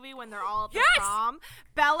of the movie, when they're all at the Yes! prom,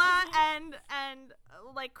 Bella and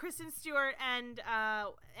like Kristen Stewart and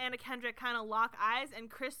Anna Kendrick kind of lock eyes, and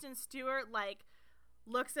Kristen Stewart like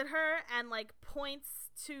looks at her and like points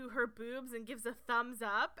to her boobs and gives a thumbs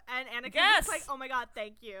up, and Anna Kendrick's like, oh my god,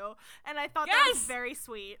 thank you. And I thought that was very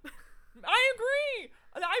sweet. I agree.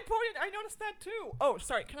 I noticed that too. Oh,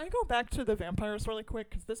 sorry. Can I go back to the vampires really quick?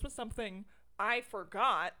 Because this was something I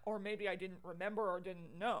forgot, or maybe I didn't remember or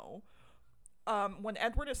didn't know. When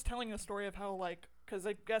Edward is telling the story of how, like, because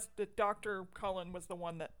I guess that Dr. Cullen was the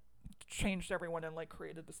one that changed everyone and, like,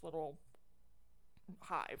 created this little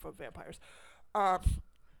hive of vampires.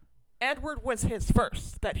 Edward was his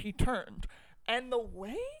first that he turned. And the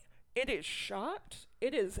way it is shot,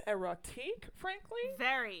 it is erotic, frankly.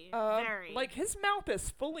 Very. Like, his mouth is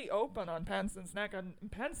fully open on Pattinson's neck, and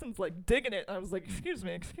Pattinson's, like, digging it. And I was like, excuse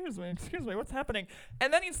me, what's happening?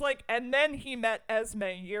 And then he's like, and then he met Esme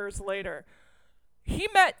years later. He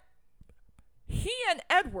and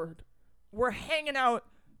Edward were hanging out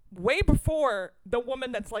way before the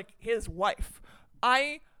woman that's, like, his wife.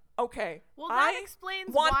 Okay. Well, that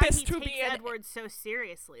explains want why this he to takes be an- Edward so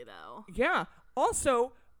seriously, though. Yeah.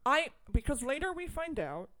 Also, because later we find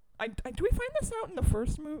out, do we find this out in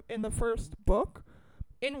the first book?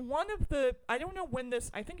 In one of the, I don't know when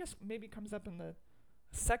this, I think this maybe comes up in the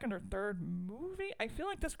second or third movie. I feel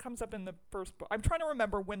like this comes up in the first book. I'm trying to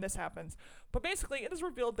remember when this happens. But basically, it is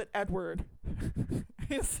revealed that Edward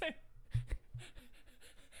is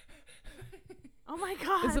Oh my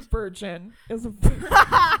god. a virgin. He's a virgin!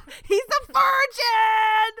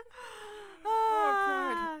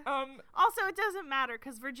 Oh, God. Also, it doesn't matter,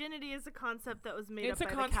 because virginity is a concept that was made up It's a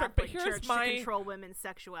by construct, the but Catholic here's Church my- to control women's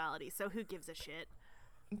sexuality, so who gives a shit?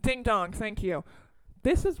 Ding dong, thank you.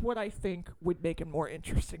 This is what I think would make a more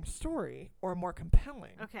interesting story, or more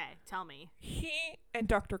compelling. Okay, tell me. He and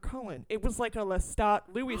Dr. Cullen, it was like a Lestat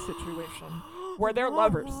Louis situation where they're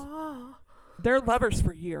lovers. They're lovers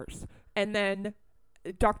for years. And then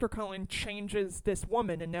Dr. Cullen changes this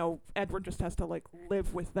woman, and now Edward just has to, like,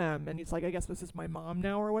 live with them. And he's like, I guess this is my mom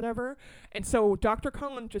now, or whatever. And so Dr.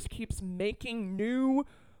 Cullen just keeps making new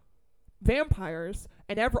vampires,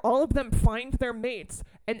 and all of them find their mates.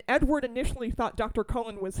 And Edward initially thought Dr.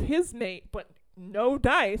 Cullen was his mate, but no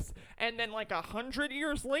dice. And then, like, 100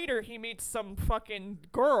 years later, he meets some fucking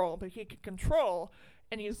girl that he can control.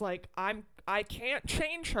 And he's like, I can't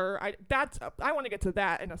change her. I want to get to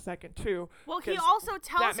that in a second too. Well, he 'cause also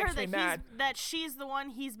tells that her makes me mad. that she's the one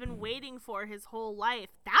he's been waiting for his whole life.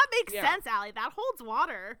 That makes Yeah. sense, Allie. That holds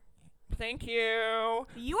water. Thank you.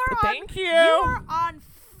 You are Thank you. You are on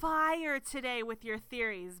fire today with your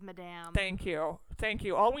theories, madame. Thank you.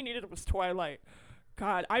 All we needed was Twilight.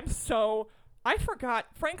 God, I forgot.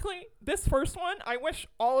 Frankly, this first one, I wish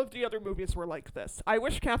all of the other movies were like this. I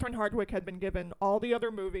wish Catherine Hardwicke had been given all the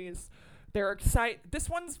other movies. This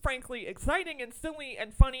one's frankly exciting and silly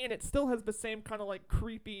and funny, and it still has the same kind of like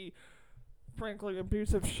creepy, frankly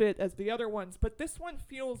abusive shit as the other ones. But this one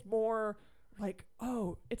feels more like,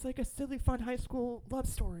 oh, it's like a silly, fun high school love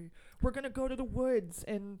story. We're gonna go to the woods,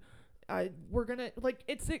 and we're gonna like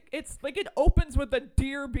it's like it opens with a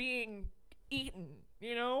deer being eaten,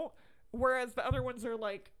 you know. Whereas the other ones are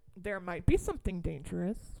like, there might be something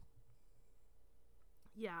dangerous.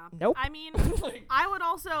 Yeah. Nope. I mean, Like- I would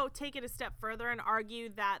also take it a step further and argue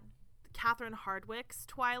that Catherine Hardwicke's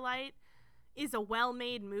Twilight is a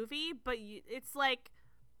well-made movie, but it's like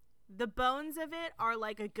the bones of it are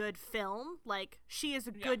like a good film. Like, she is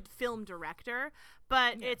a good film director,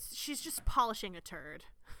 but she's just polishing a turd.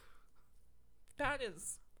 That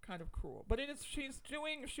is kind of cruel. But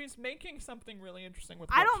she's making something really interesting with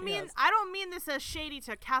I what don't she mean has. I don't mean this as shady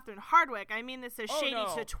to Catherine Hardwicke. I mean this as Oh, shady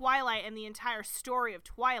no. to Twilight and the entire story of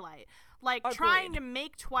Twilight. Like, trying Agreed. to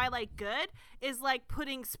make Twilight good is like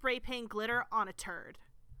putting spray paint glitter on a turd.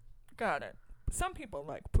 Got it. Some people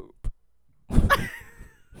like poop.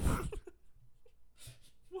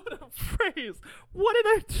 What a phrase. What did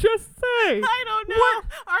I just say? I don't know. What?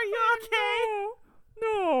 Are you okay?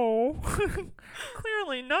 No.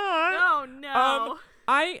 Clearly not. No.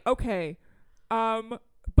 Okay.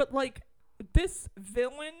 But like this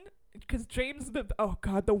villain, because oh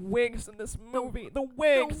god, the wigs in this movie, the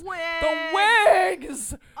wigs, The wigs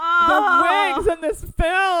in this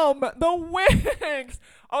film, the wigs.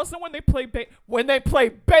 Also, when they play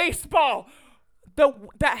baseball, the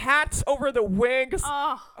hats over the wigs,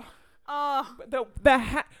 the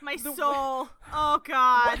hat, My the soul. Oh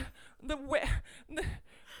god.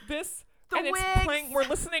 This The and it's wigs. playing. We're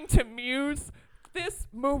listening to Muse. This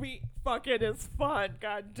movie fucking is fun.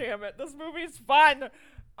 God damn it, this movie's fun.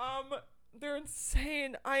 They're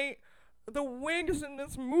insane. The wigs in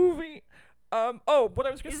this movie. What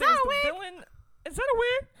I was gonna Is say that is a the wig? villain. Is that a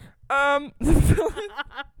wig? The villain.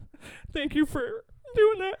 Thank you for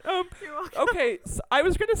doing that. You're welcome. Okay, so I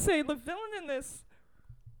was gonna say the villain in this.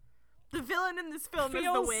 The villain in this film is the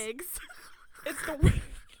Feels- wigs. It's the wig,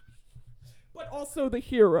 but also the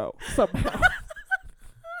hero somehow.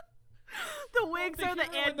 The wigs the are the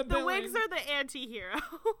hero and the the wigs villain. are the anti-hero.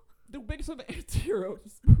 The wigs are the anti-hero of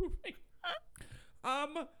this movie.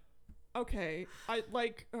 Okay.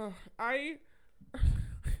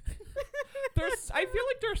 I feel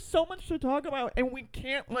like there's so much to talk about, and we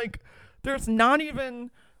can't, there's not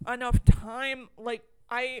even enough time,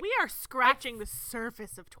 We are scratching the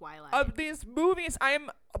surface of Twilight. of these movies, I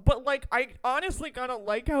honestly gotta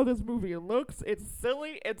like how this movie looks. It's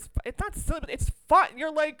silly, it's not silly, but it's fun.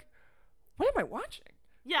 You're like, what am I watching?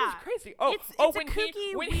 yeah. It's crazy. It's a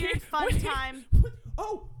kooky, weird, fun time.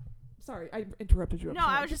 Oh, sorry, I interrupted you. I'm No,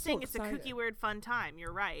 sorry. I I'm was just so saying it's a excited. kooky, weird, fun time.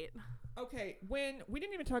 You're right. Okay, when we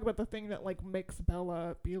didn't even talk about the thing that makes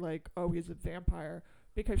Bella be like, oh, he's a vampire,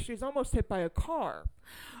 because she's almost hit by a car,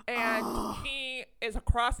 and he is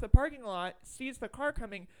across the parking lot, sees the car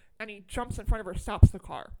coming, and he jumps in front of her, stops the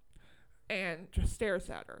car, and just stares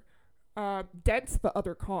at her, dents the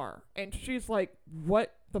other car, and she's like,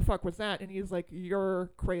 what the fuck was that? And he's like,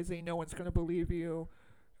 you're crazy, no one's gonna believe you.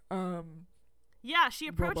 Yeah, she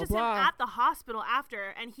Blah, blah, approaches blah. him at the hospital after,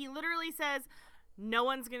 and he literally says, no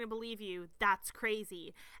one's going to believe you. That's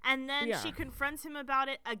crazy. And then Yeah. she confronts him about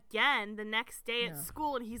it again the next day at Yeah.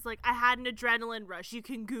 school, and he's like, I had an adrenaline rush. You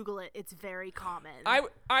can Google it. It's very common.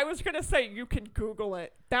 I was gonna say you can Google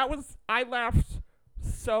it. I laughed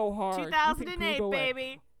so hard. You can 2008, Google it.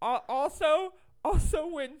 baby. Also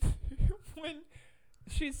when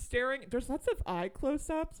she's staring, there's lots of eye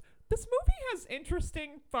close-ups. This movie has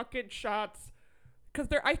interesting fucking shots, because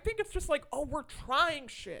I think it's just like, oh, we're trying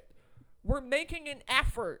shit. We're making an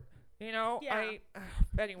effort, you know? Yeah.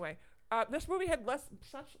 Anyway, this movie had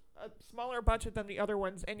such a smaller budget than the other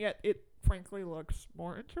ones, and yet it frankly looks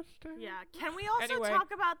more interesting. Yeah. Can we also Anyway, talk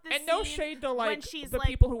about this And no scene shade to when she's the like,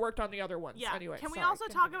 people who worked on the other ones. yeah. Anyway, Can we sorry, also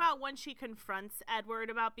talk continue. about when she confronts Edward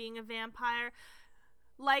about being a vampire?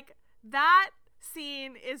 Like, that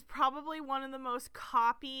scene is probably one of the most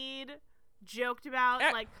copied, joked about,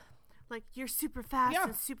 like you're super fast Yeah.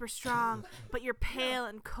 and super strong, but you're pale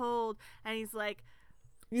and cold. And he's like,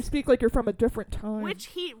 You speak like you're from a different time. which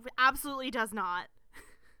he absolutely does not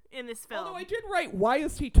in this film. Although I did write, why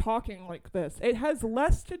is he talking like this? It has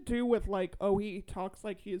less to do with he talks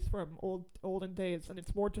like he's from olden days, and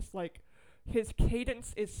it's more just his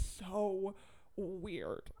cadence is so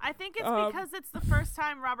weird. I think it's Um, because it's the first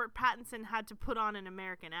time Robert Pattinson had to put on an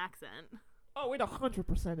American accent. Oh, it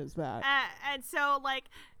 100% is that. And so,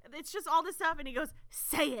 it's just all this stuff, and he goes,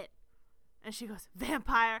 say it. And she goes,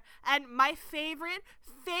 vampire. And my favorite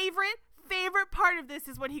part of this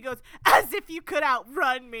is when he goes, as if you could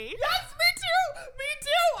outrun me. Yes, me too! Me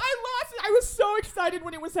too! I lost it! I was so excited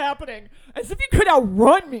when it was happening. As if you could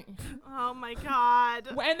outrun me. Oh my god.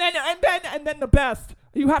 And then the best.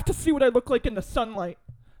 You have to see what I look like in the sunlight.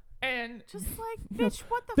 And Just bitch,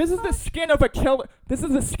 what the this fuck? is the skin of a killer. This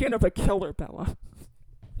is the skin of a killer, Bella.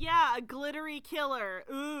 Yeah, a glittery killer.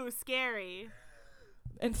 Ooh, scary.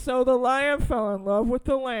 And so the lion fell in love with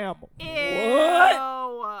the lamb. Ew.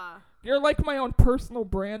 What? You're like my own personal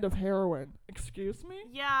brand of heroin. Excuse me?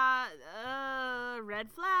 Yeah, red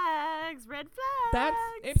flags. That's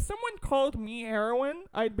if someone called me heroin,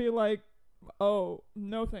 I'd be like, oh,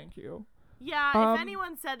 no thank you. Yeah, if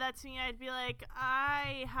anyone said that to me, I'd be like,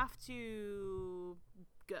 I have to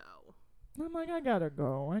go. I'm like, I gotta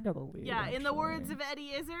go. I gotta leave. Yeah, in the words actually. of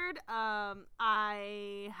Eddie Izzard,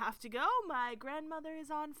 I have to go. My grandmother is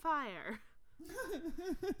on fire.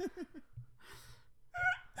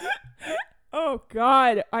 Oh,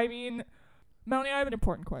 God. I mean, Melanie, I have an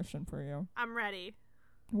important question for you. I'm ready.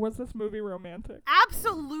 Was this movie romantic?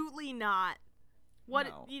 Absolutely not. What?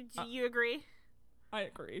 No. You agree? I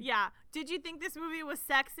agree. Yeah. Did you think this movie was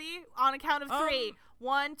sexy? On a count of three.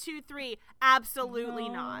 1, 2, 3. Absolutely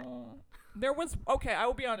not. There was, okay, I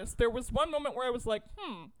will be honest. There was one moment where I was like,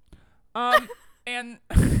 and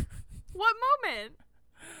What moment?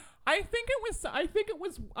 I think it was,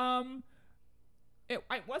 it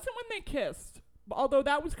wasn't when they kissed. Although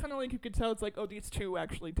that was kind of like, you could tell it's like, oh, these two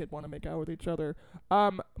actually did want to make out with each other.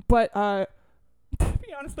 But to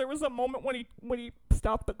be honest, there was a moment when he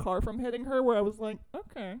stopped the car from hitting her where I was like,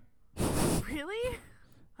 okay. Really?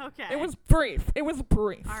 Okay. It was brief.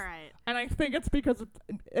 All right. And I think it's because,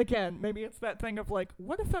 again, maybe it's that thing of like,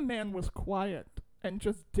 what if a man was quiet and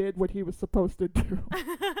just did what he was supposed to do?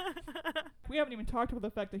 We haven't even talked about the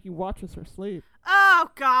fact that he watches her sleep. Oh,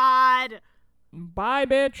 God. Bye,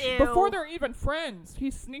 bitch. Ew. Before they're even friends, he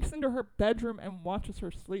sneaks into her bedroom and watches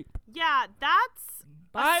her sleep. Yeah, that's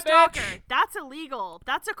Bye, a stalker. bitch. That's illegal.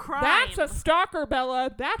 That's a crime. That's a stalker,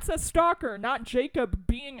 Bella. That's a stalker, not Jacob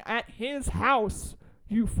being at his house.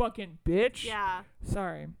 You fucking bitch. Yeah.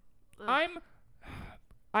 Sorry. Ugh.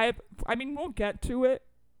 I mean, we'll get to it,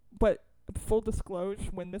 but full disclosure,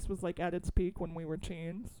 when this was like at its peak when we were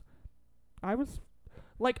teens, I was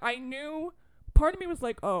like, I knew, part of me was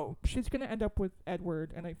like, oh, she's gonna end up with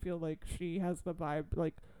Edward, and I feel like she has the vibe,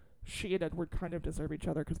 like, she and Edward kind of deserve each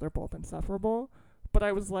other because they're both insufferable. But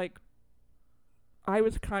I was like, I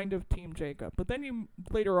was kind of team Jacob, but then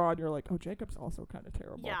later on you're like, oh, Jacob's also kind of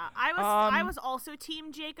terrible. Yeah, I was also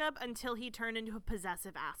team Jacob until he turned into a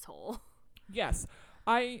possessive asshole. Yes.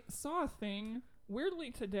 I saw a thing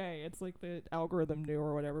weirdly today. It's like the algorithm knew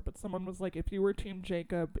or whatever, but someone was like, if you were team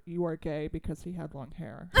Jacob, you are gay because he had long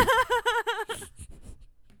hair.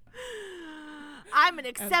 I'm an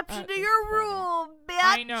exception to your rule, bitch.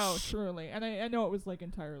 I know, truly. And I know it was like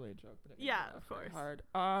entirely a joke, but it made me Yeah, laugh of very course.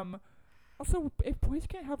 hard. Also, if boys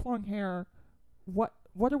can't have long hair, what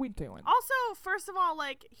are we doing? Also, first of all,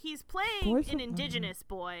 like, he's playing Boys an with long indigenous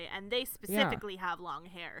boy, and they specifically have long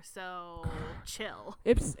hair, so chill.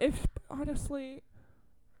 If honestly,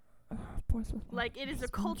 boys with long Like, it is a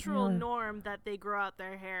just long cultural hair. norm that they grow out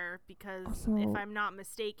their hair because, Also- if I'm not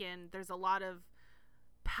mistaken, there's a lot of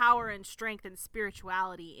power and strength and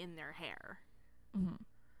spirituality in their hair. Mm-hmm.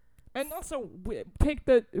 And also, take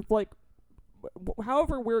the, like,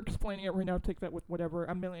 however we're explaining it right now, take that with whatever,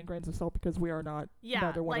 a million grains of salt, because we are not, Yeah,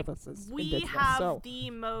 neither one like, of us is we indigenous. have So,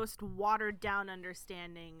 the most watered down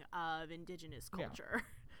understanding of indigenous Yeah. culture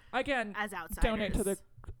again, as outsiders. donate to the,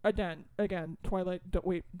 again, Twilight,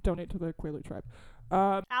 donate to the Quaalude tribe.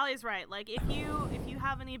 Allie's right. Like, if you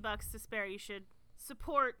have any bucks to spare, you should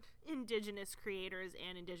support indigenous creators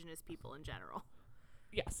and indigenous people in general.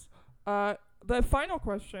 Yes. The final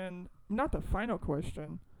question, not the final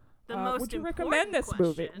question. The most would you important recommend this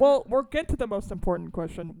movie? question. Well, we'll get to the most important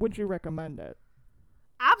question. Would you recommend it?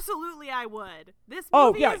 Absolutely, I would. This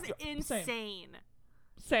Oh, movie yeah, is insane.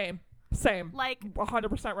 Same. Like,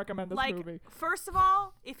 100% recommend this like, movie. first of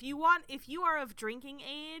all, if you are of drinking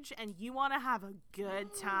age and you want to have a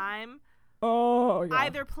good time, Oh, yeah.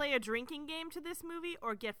 either play a drinking game to this movie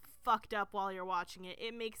or get fucked up while you're watching it.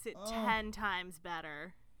 It makes it 10 times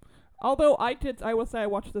better. Although I will say I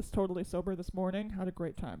watched this totally sober this morning. Had a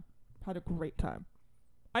great time.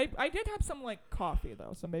 I did have some, like, coffee,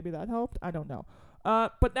 though, so maybe that helped. I don't know.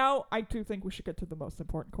 But now I do think we should get to the most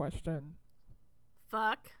important question.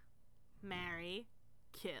 Fuck, marry,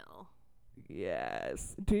 kill.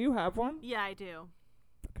 Yes. Do you have one? Yeah, I do.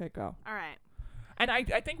 Okay, go. All right. And I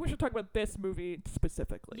think we should talk about this movie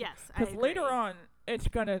specifically. Yes, I Because agree. later on, it's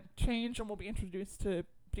going to change and we'll be introduced to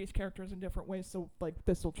these characters in different ways, so, like,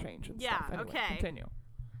 this will change and Yeah, stuff. Anyway, okay. Continue.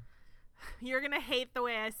 You're gonna hate the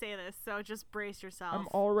way I say this, so just brace yourself. I'm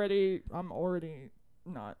already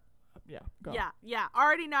not. Yeah, go. Yeah.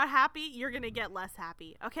 Already not happy. You're gonna get less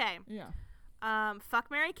happy. Okay. Yeah.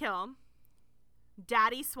 Fuck, marry, kill.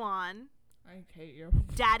 Daddy Swan, I hate you.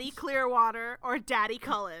 Daddy Clearwater, or Daddy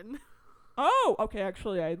Cullen. Oh, okay,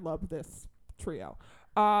 actually, I love this trio.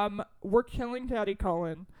 We're killing Daddy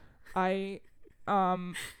Cullen.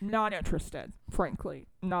 Not interested, frankly.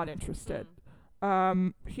 Not interested.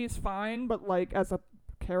 He's fine, but, like, as a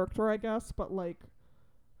character, I guess, but, like,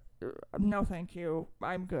 no thank you.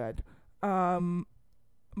 I'm good. No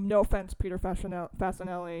offense, Peter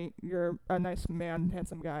Fasinelli. You're a nice man,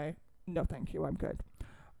 handsome guy. No thank you. I'm good.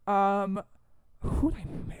 Who'd I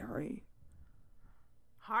marry?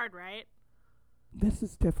 hard, right? This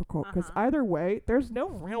is difficult because either way, there's no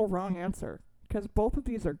real wrong answer because both of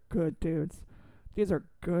these are good dudes. These are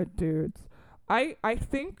good dudes. I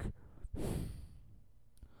think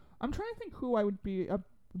I'm trying to think who I would be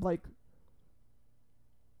like.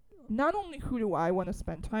 Not only who do I want to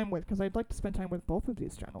spend time with, because I'd like to spend time with both of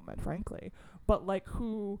these gentlemen, frankly, but like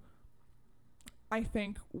who I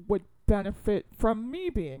think would benefit from me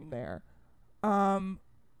being there. And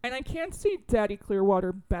I can't see Daddy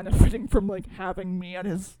Clearwater benefiting from like having me at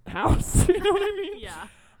his house. You know what I mean? Yeah.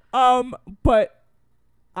 But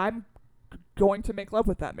I'm going to make love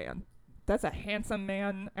with that man. That's a handsome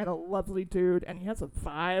man and a lovely dude, and he has a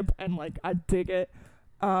vibe, and like I dig it.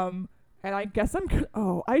 And I guess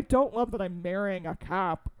I don't love that I'm marrying a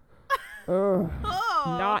cop. Ugh. Oh.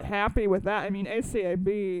 Not happy with that. I mean,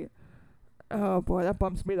 ACAB. Oh boy, that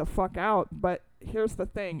bumps me the fuck out. But here's the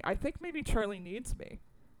thing. I think maybe Charlie needs me.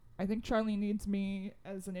 I think Charlie needs me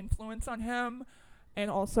as an influence on him,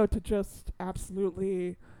 and also to just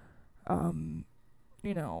absolutely,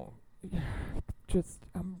 you know, just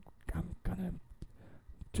I'm gonna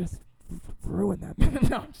just ruin that.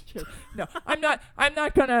 No, no, I'm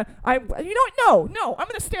not gonna. You know what? No, I'm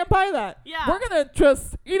gonna stand by that. Yeah. We're gonna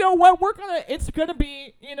just, you know what? It's gonna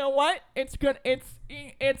be, you know what? It's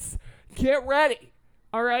get ready.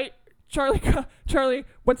 All right, Charlie.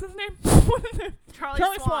 What's his name?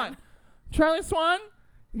 Charlie Swan. Charlie Swan.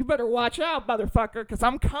 You better watch out, motherfucker, because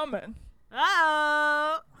I'm coming.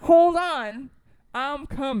 Oh. Hold on, I'm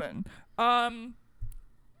coming. How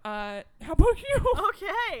about you?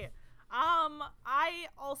 Okay. I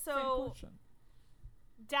also,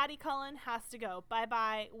 Daddy Cullen has to go.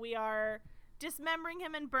 Bye-bye. We are dismembering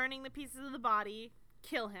him and burning the pieces of the body.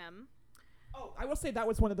 Kill him. Oh, I will say that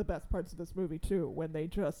was one of the best parts of this movie, too, when they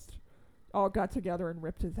just all got together and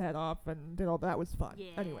ripped his head off and did all that. Was fun.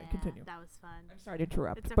 Yeah, anyway, continue. That was fun. I'm sorry to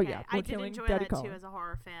interrupt. It's okay. But yeah, I did enjoy Daddy that, Cullen. too, as a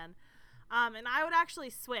horror fan. And I would actually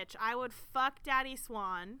switch. I would fuck Daddy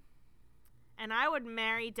Swan, and I would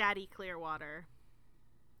marry Daddy Clearwater.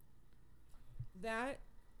 That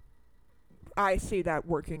I see that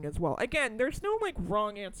working as well. Again, there's no like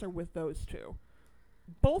wrong answer with those two.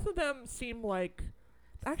 Both of them seem like,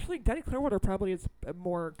 actually Daddy Clearwater probably is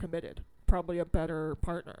more committed, probably a better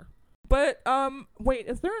partner. But wait,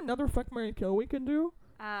 is there another fuck, marry, kill we can do?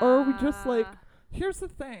 Or are we just like, here's the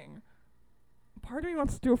thing. Part of me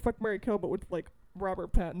wants to do a fuck, marry, kill, but with like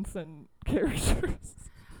Robert Pattinson characters.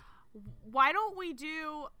 Why don't we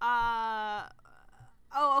do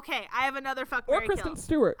oh, okay. I have another fuck, marry, kill. Or Kristen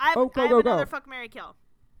Stewart. I have another fuck, marry, kill.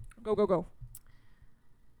 Go.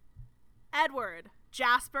 Edward,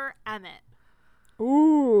 Jasper, Emmett.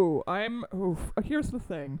 Ooh, here's the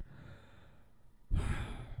thing.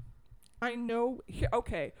 I know.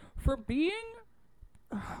 Okay, for being,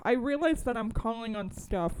 I realize that I'm calling on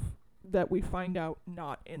stuff that we find out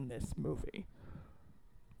not in this movie.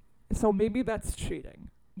 So maybe that's cheating.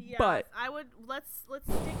 Yeah, but I would let's stick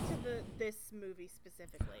to this movie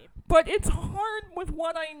specifically. But it's hard with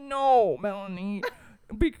what I know, Melanie,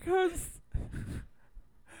 because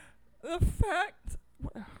the fact.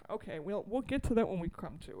 Okay, we'll get to that when we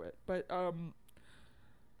come to it. But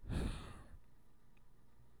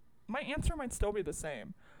my answer might still be the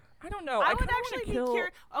same. I don't know. I would actually be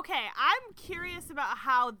curious. Okay, I'm curious about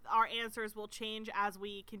how our answers will change as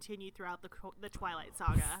we continue throughout the Twilight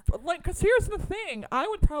Saga. Like, because here's the thing, I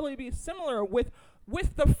would probably be similar with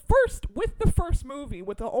the first movie,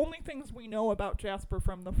 with the only things we know about Jasper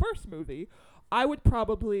from the first movie. I would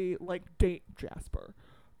probably like date Jasper,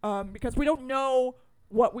 because we don't know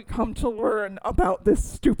what we come to learn about this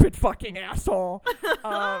stupid fucking asshole,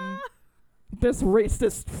 this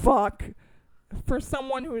racist fuck. For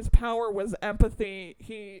someone whose power was empathy,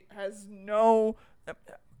 he has no...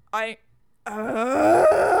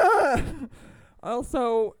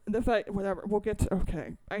 Also, the fact... Whatever, we'll get to...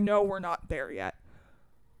 Okay, I know we're not there yet.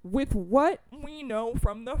 With what we know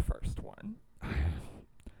from the first one,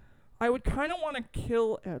 I would kind of want to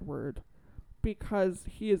kill Edward because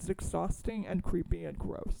he is exhausting and creepy and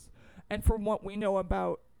gross. And from what we know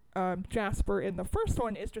about Jasper in the first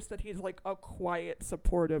one, is just that he's like a quiet,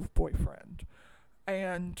 supportive boyfriend.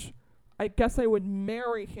 And I guess I would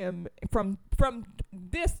marry him from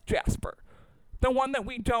this Jasper. The one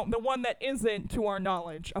that isn't, to our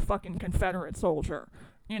knowledge, a fucking Confederate soldier.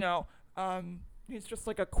 You know, he's just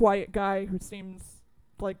like a quiet guy who seems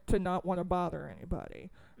like to not want to bother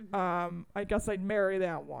anybody. Mm-hmm. I guess I'd marry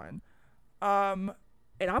that one. And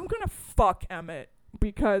I'm gonna fuck Emmett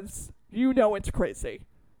because you know it's crazy.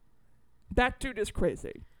 That dude is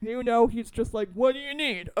crazy. You know, he's just like, what do you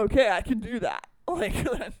need? Okay, I can do that. Like,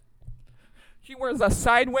 he wears a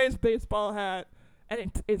sideways baseball hat and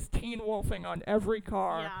it is teen wolfing on every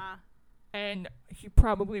car. Yeah. And he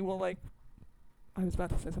probably will, like, I was about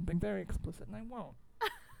to say something very explicit, and I won't.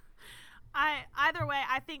 Either way,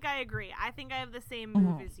 I think I agree. I think I have the same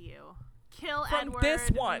move as you. Kill From Edward, this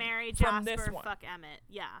one. marry From Jasper, this one. fuck Emmett.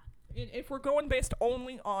 Yeah. If we're going based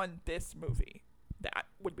only on this movie, that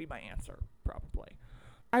would be my answer, probably.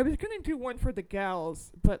 I was gonna do one for the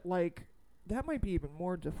gals, but, like, that might be even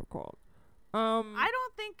more difficult. I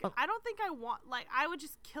don't think I want, like, I would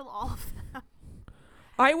just kill all of them.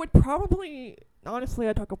 I would probably, honestly,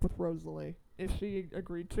 I'd hook up with Rosalie if she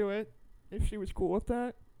agreed to it. If she was cool with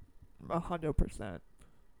that, 100%.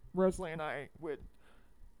 Rosalie and I would.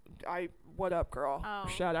 What up, girl? Oh.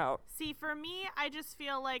 Shout out. See, for me, I just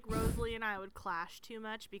feel like Rosalie and I would clash too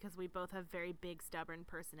much because we both have very big, stubborn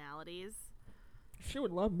personalities. She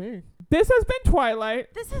would love me. This has been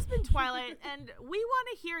Twilight. This has been Twilight, and we want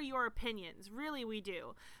to hear your opinions. Really, we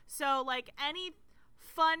do. So, like, any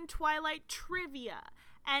fun Twilight trivia,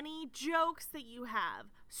 any jokes that you have,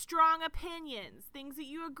 strong opinions, things that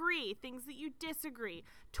you agree, things that you disagree.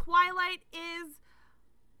 Twilight is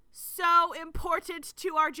so important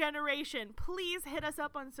to our generation. Please hit us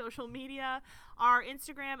up on social media. Our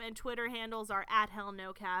Instagram and Twitter handles are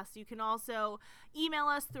 @HellNoCast. You can also email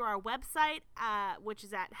us through our website, which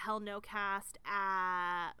is at hellnocast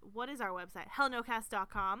what is our website?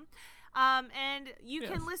 hellnocast.com. And you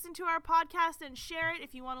can listen to our podcast and share it.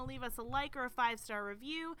 If you want to leave us a like or a 5-star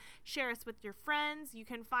review, share us with your friends. You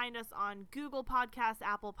can find us on Google Podcasts,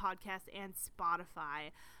 Apple Podcasts, and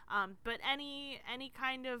Spotify. But any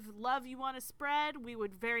kind of love you want to spread, we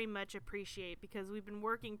would very much appreciate, because we've been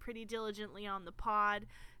working pretty diligently on the pod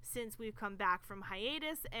since we've come back from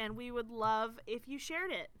hiatus, and we would love if you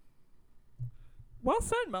shared it. Well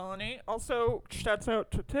said, Melanie. Also, shouts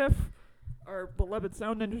out to Tiff, our beloved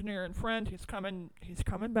sound engineer and friend. He's coming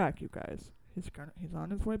back, you guys. He's on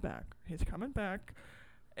his way back. He's coming back,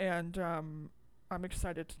 and I'm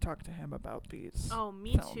excited to talk to him about these. Oh,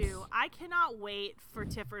 me films. too. I cannot wait for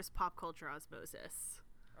Tiffer's Pop Culture Osmosis.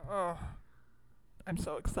 Oh, I'm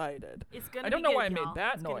so excited. It's gonna. I don't be know good, why I y'all. made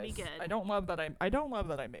that it's noise. Gonna be good. I don't love that I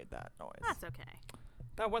made that noise. That's okay.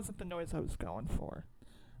 That wasn't the noise I was going for.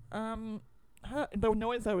 The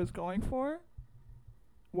noise I was going for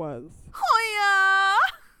was. Hoya!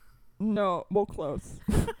 No, well, close.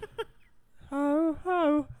 Ho,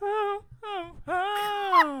 ho, ho, ho,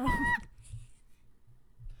 ho.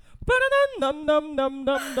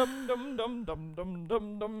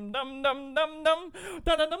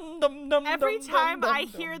 Every time I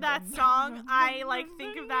hear that song, I like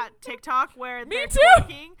think of that TikTok where they're too!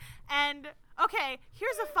 twerking. And okay,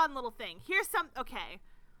 here's a fun little thing.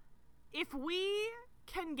 If we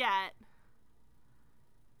can get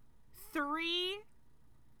 3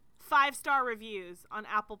 5-star reviews on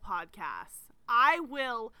Apple Podcasts, I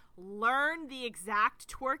will learn the exact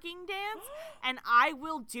twerking dance and I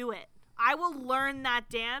will do it. I will learn that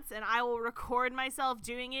dance and I will record myself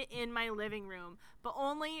doing it in my living room. But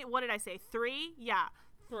only, what did I say? 3? Yeah.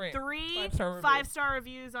 3 5-star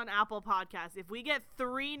reviews on Apple Podcasts. If we get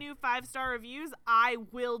 3 new 5-star reviews, I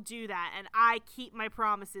will do that. And I keep my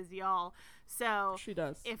promises, y'all. So she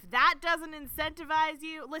does. If that doesn't incentivize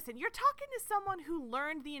you, listen, you're talking to someone who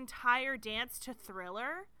learned the entire dance to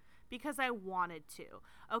Thriller because I wanted to,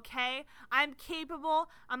 okay? I'm capable.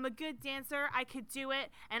 I'm a good dancer. I could do it,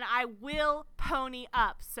 and I will pony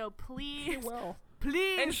up. So please,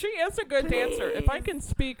 please. And she is a good dancer. If I can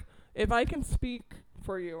speak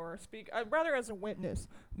for you, or speak, rather as a witness,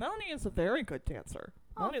 Melanie is a very good dancer.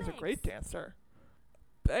 Melanie is a great dancer.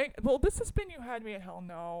 Well, this has been You Had Me at Hell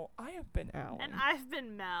No. I have been Alan. And I've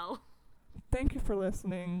been Mel. Thank you for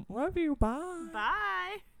listening. Love you. Bye.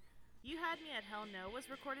 Bye. You Had Me at Hell No was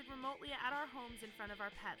recorded remotely at our homes in front of our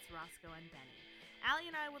pets, Roscoe and Benny. Allie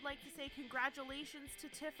and I would like to say congratulations to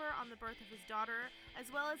Tiffer on the birth of his daughter, as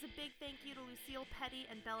well as a big thank you to Lucille Petty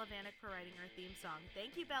and Bella Vanek for writing our theme song.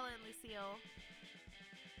 Thank you, Bella and Lucille.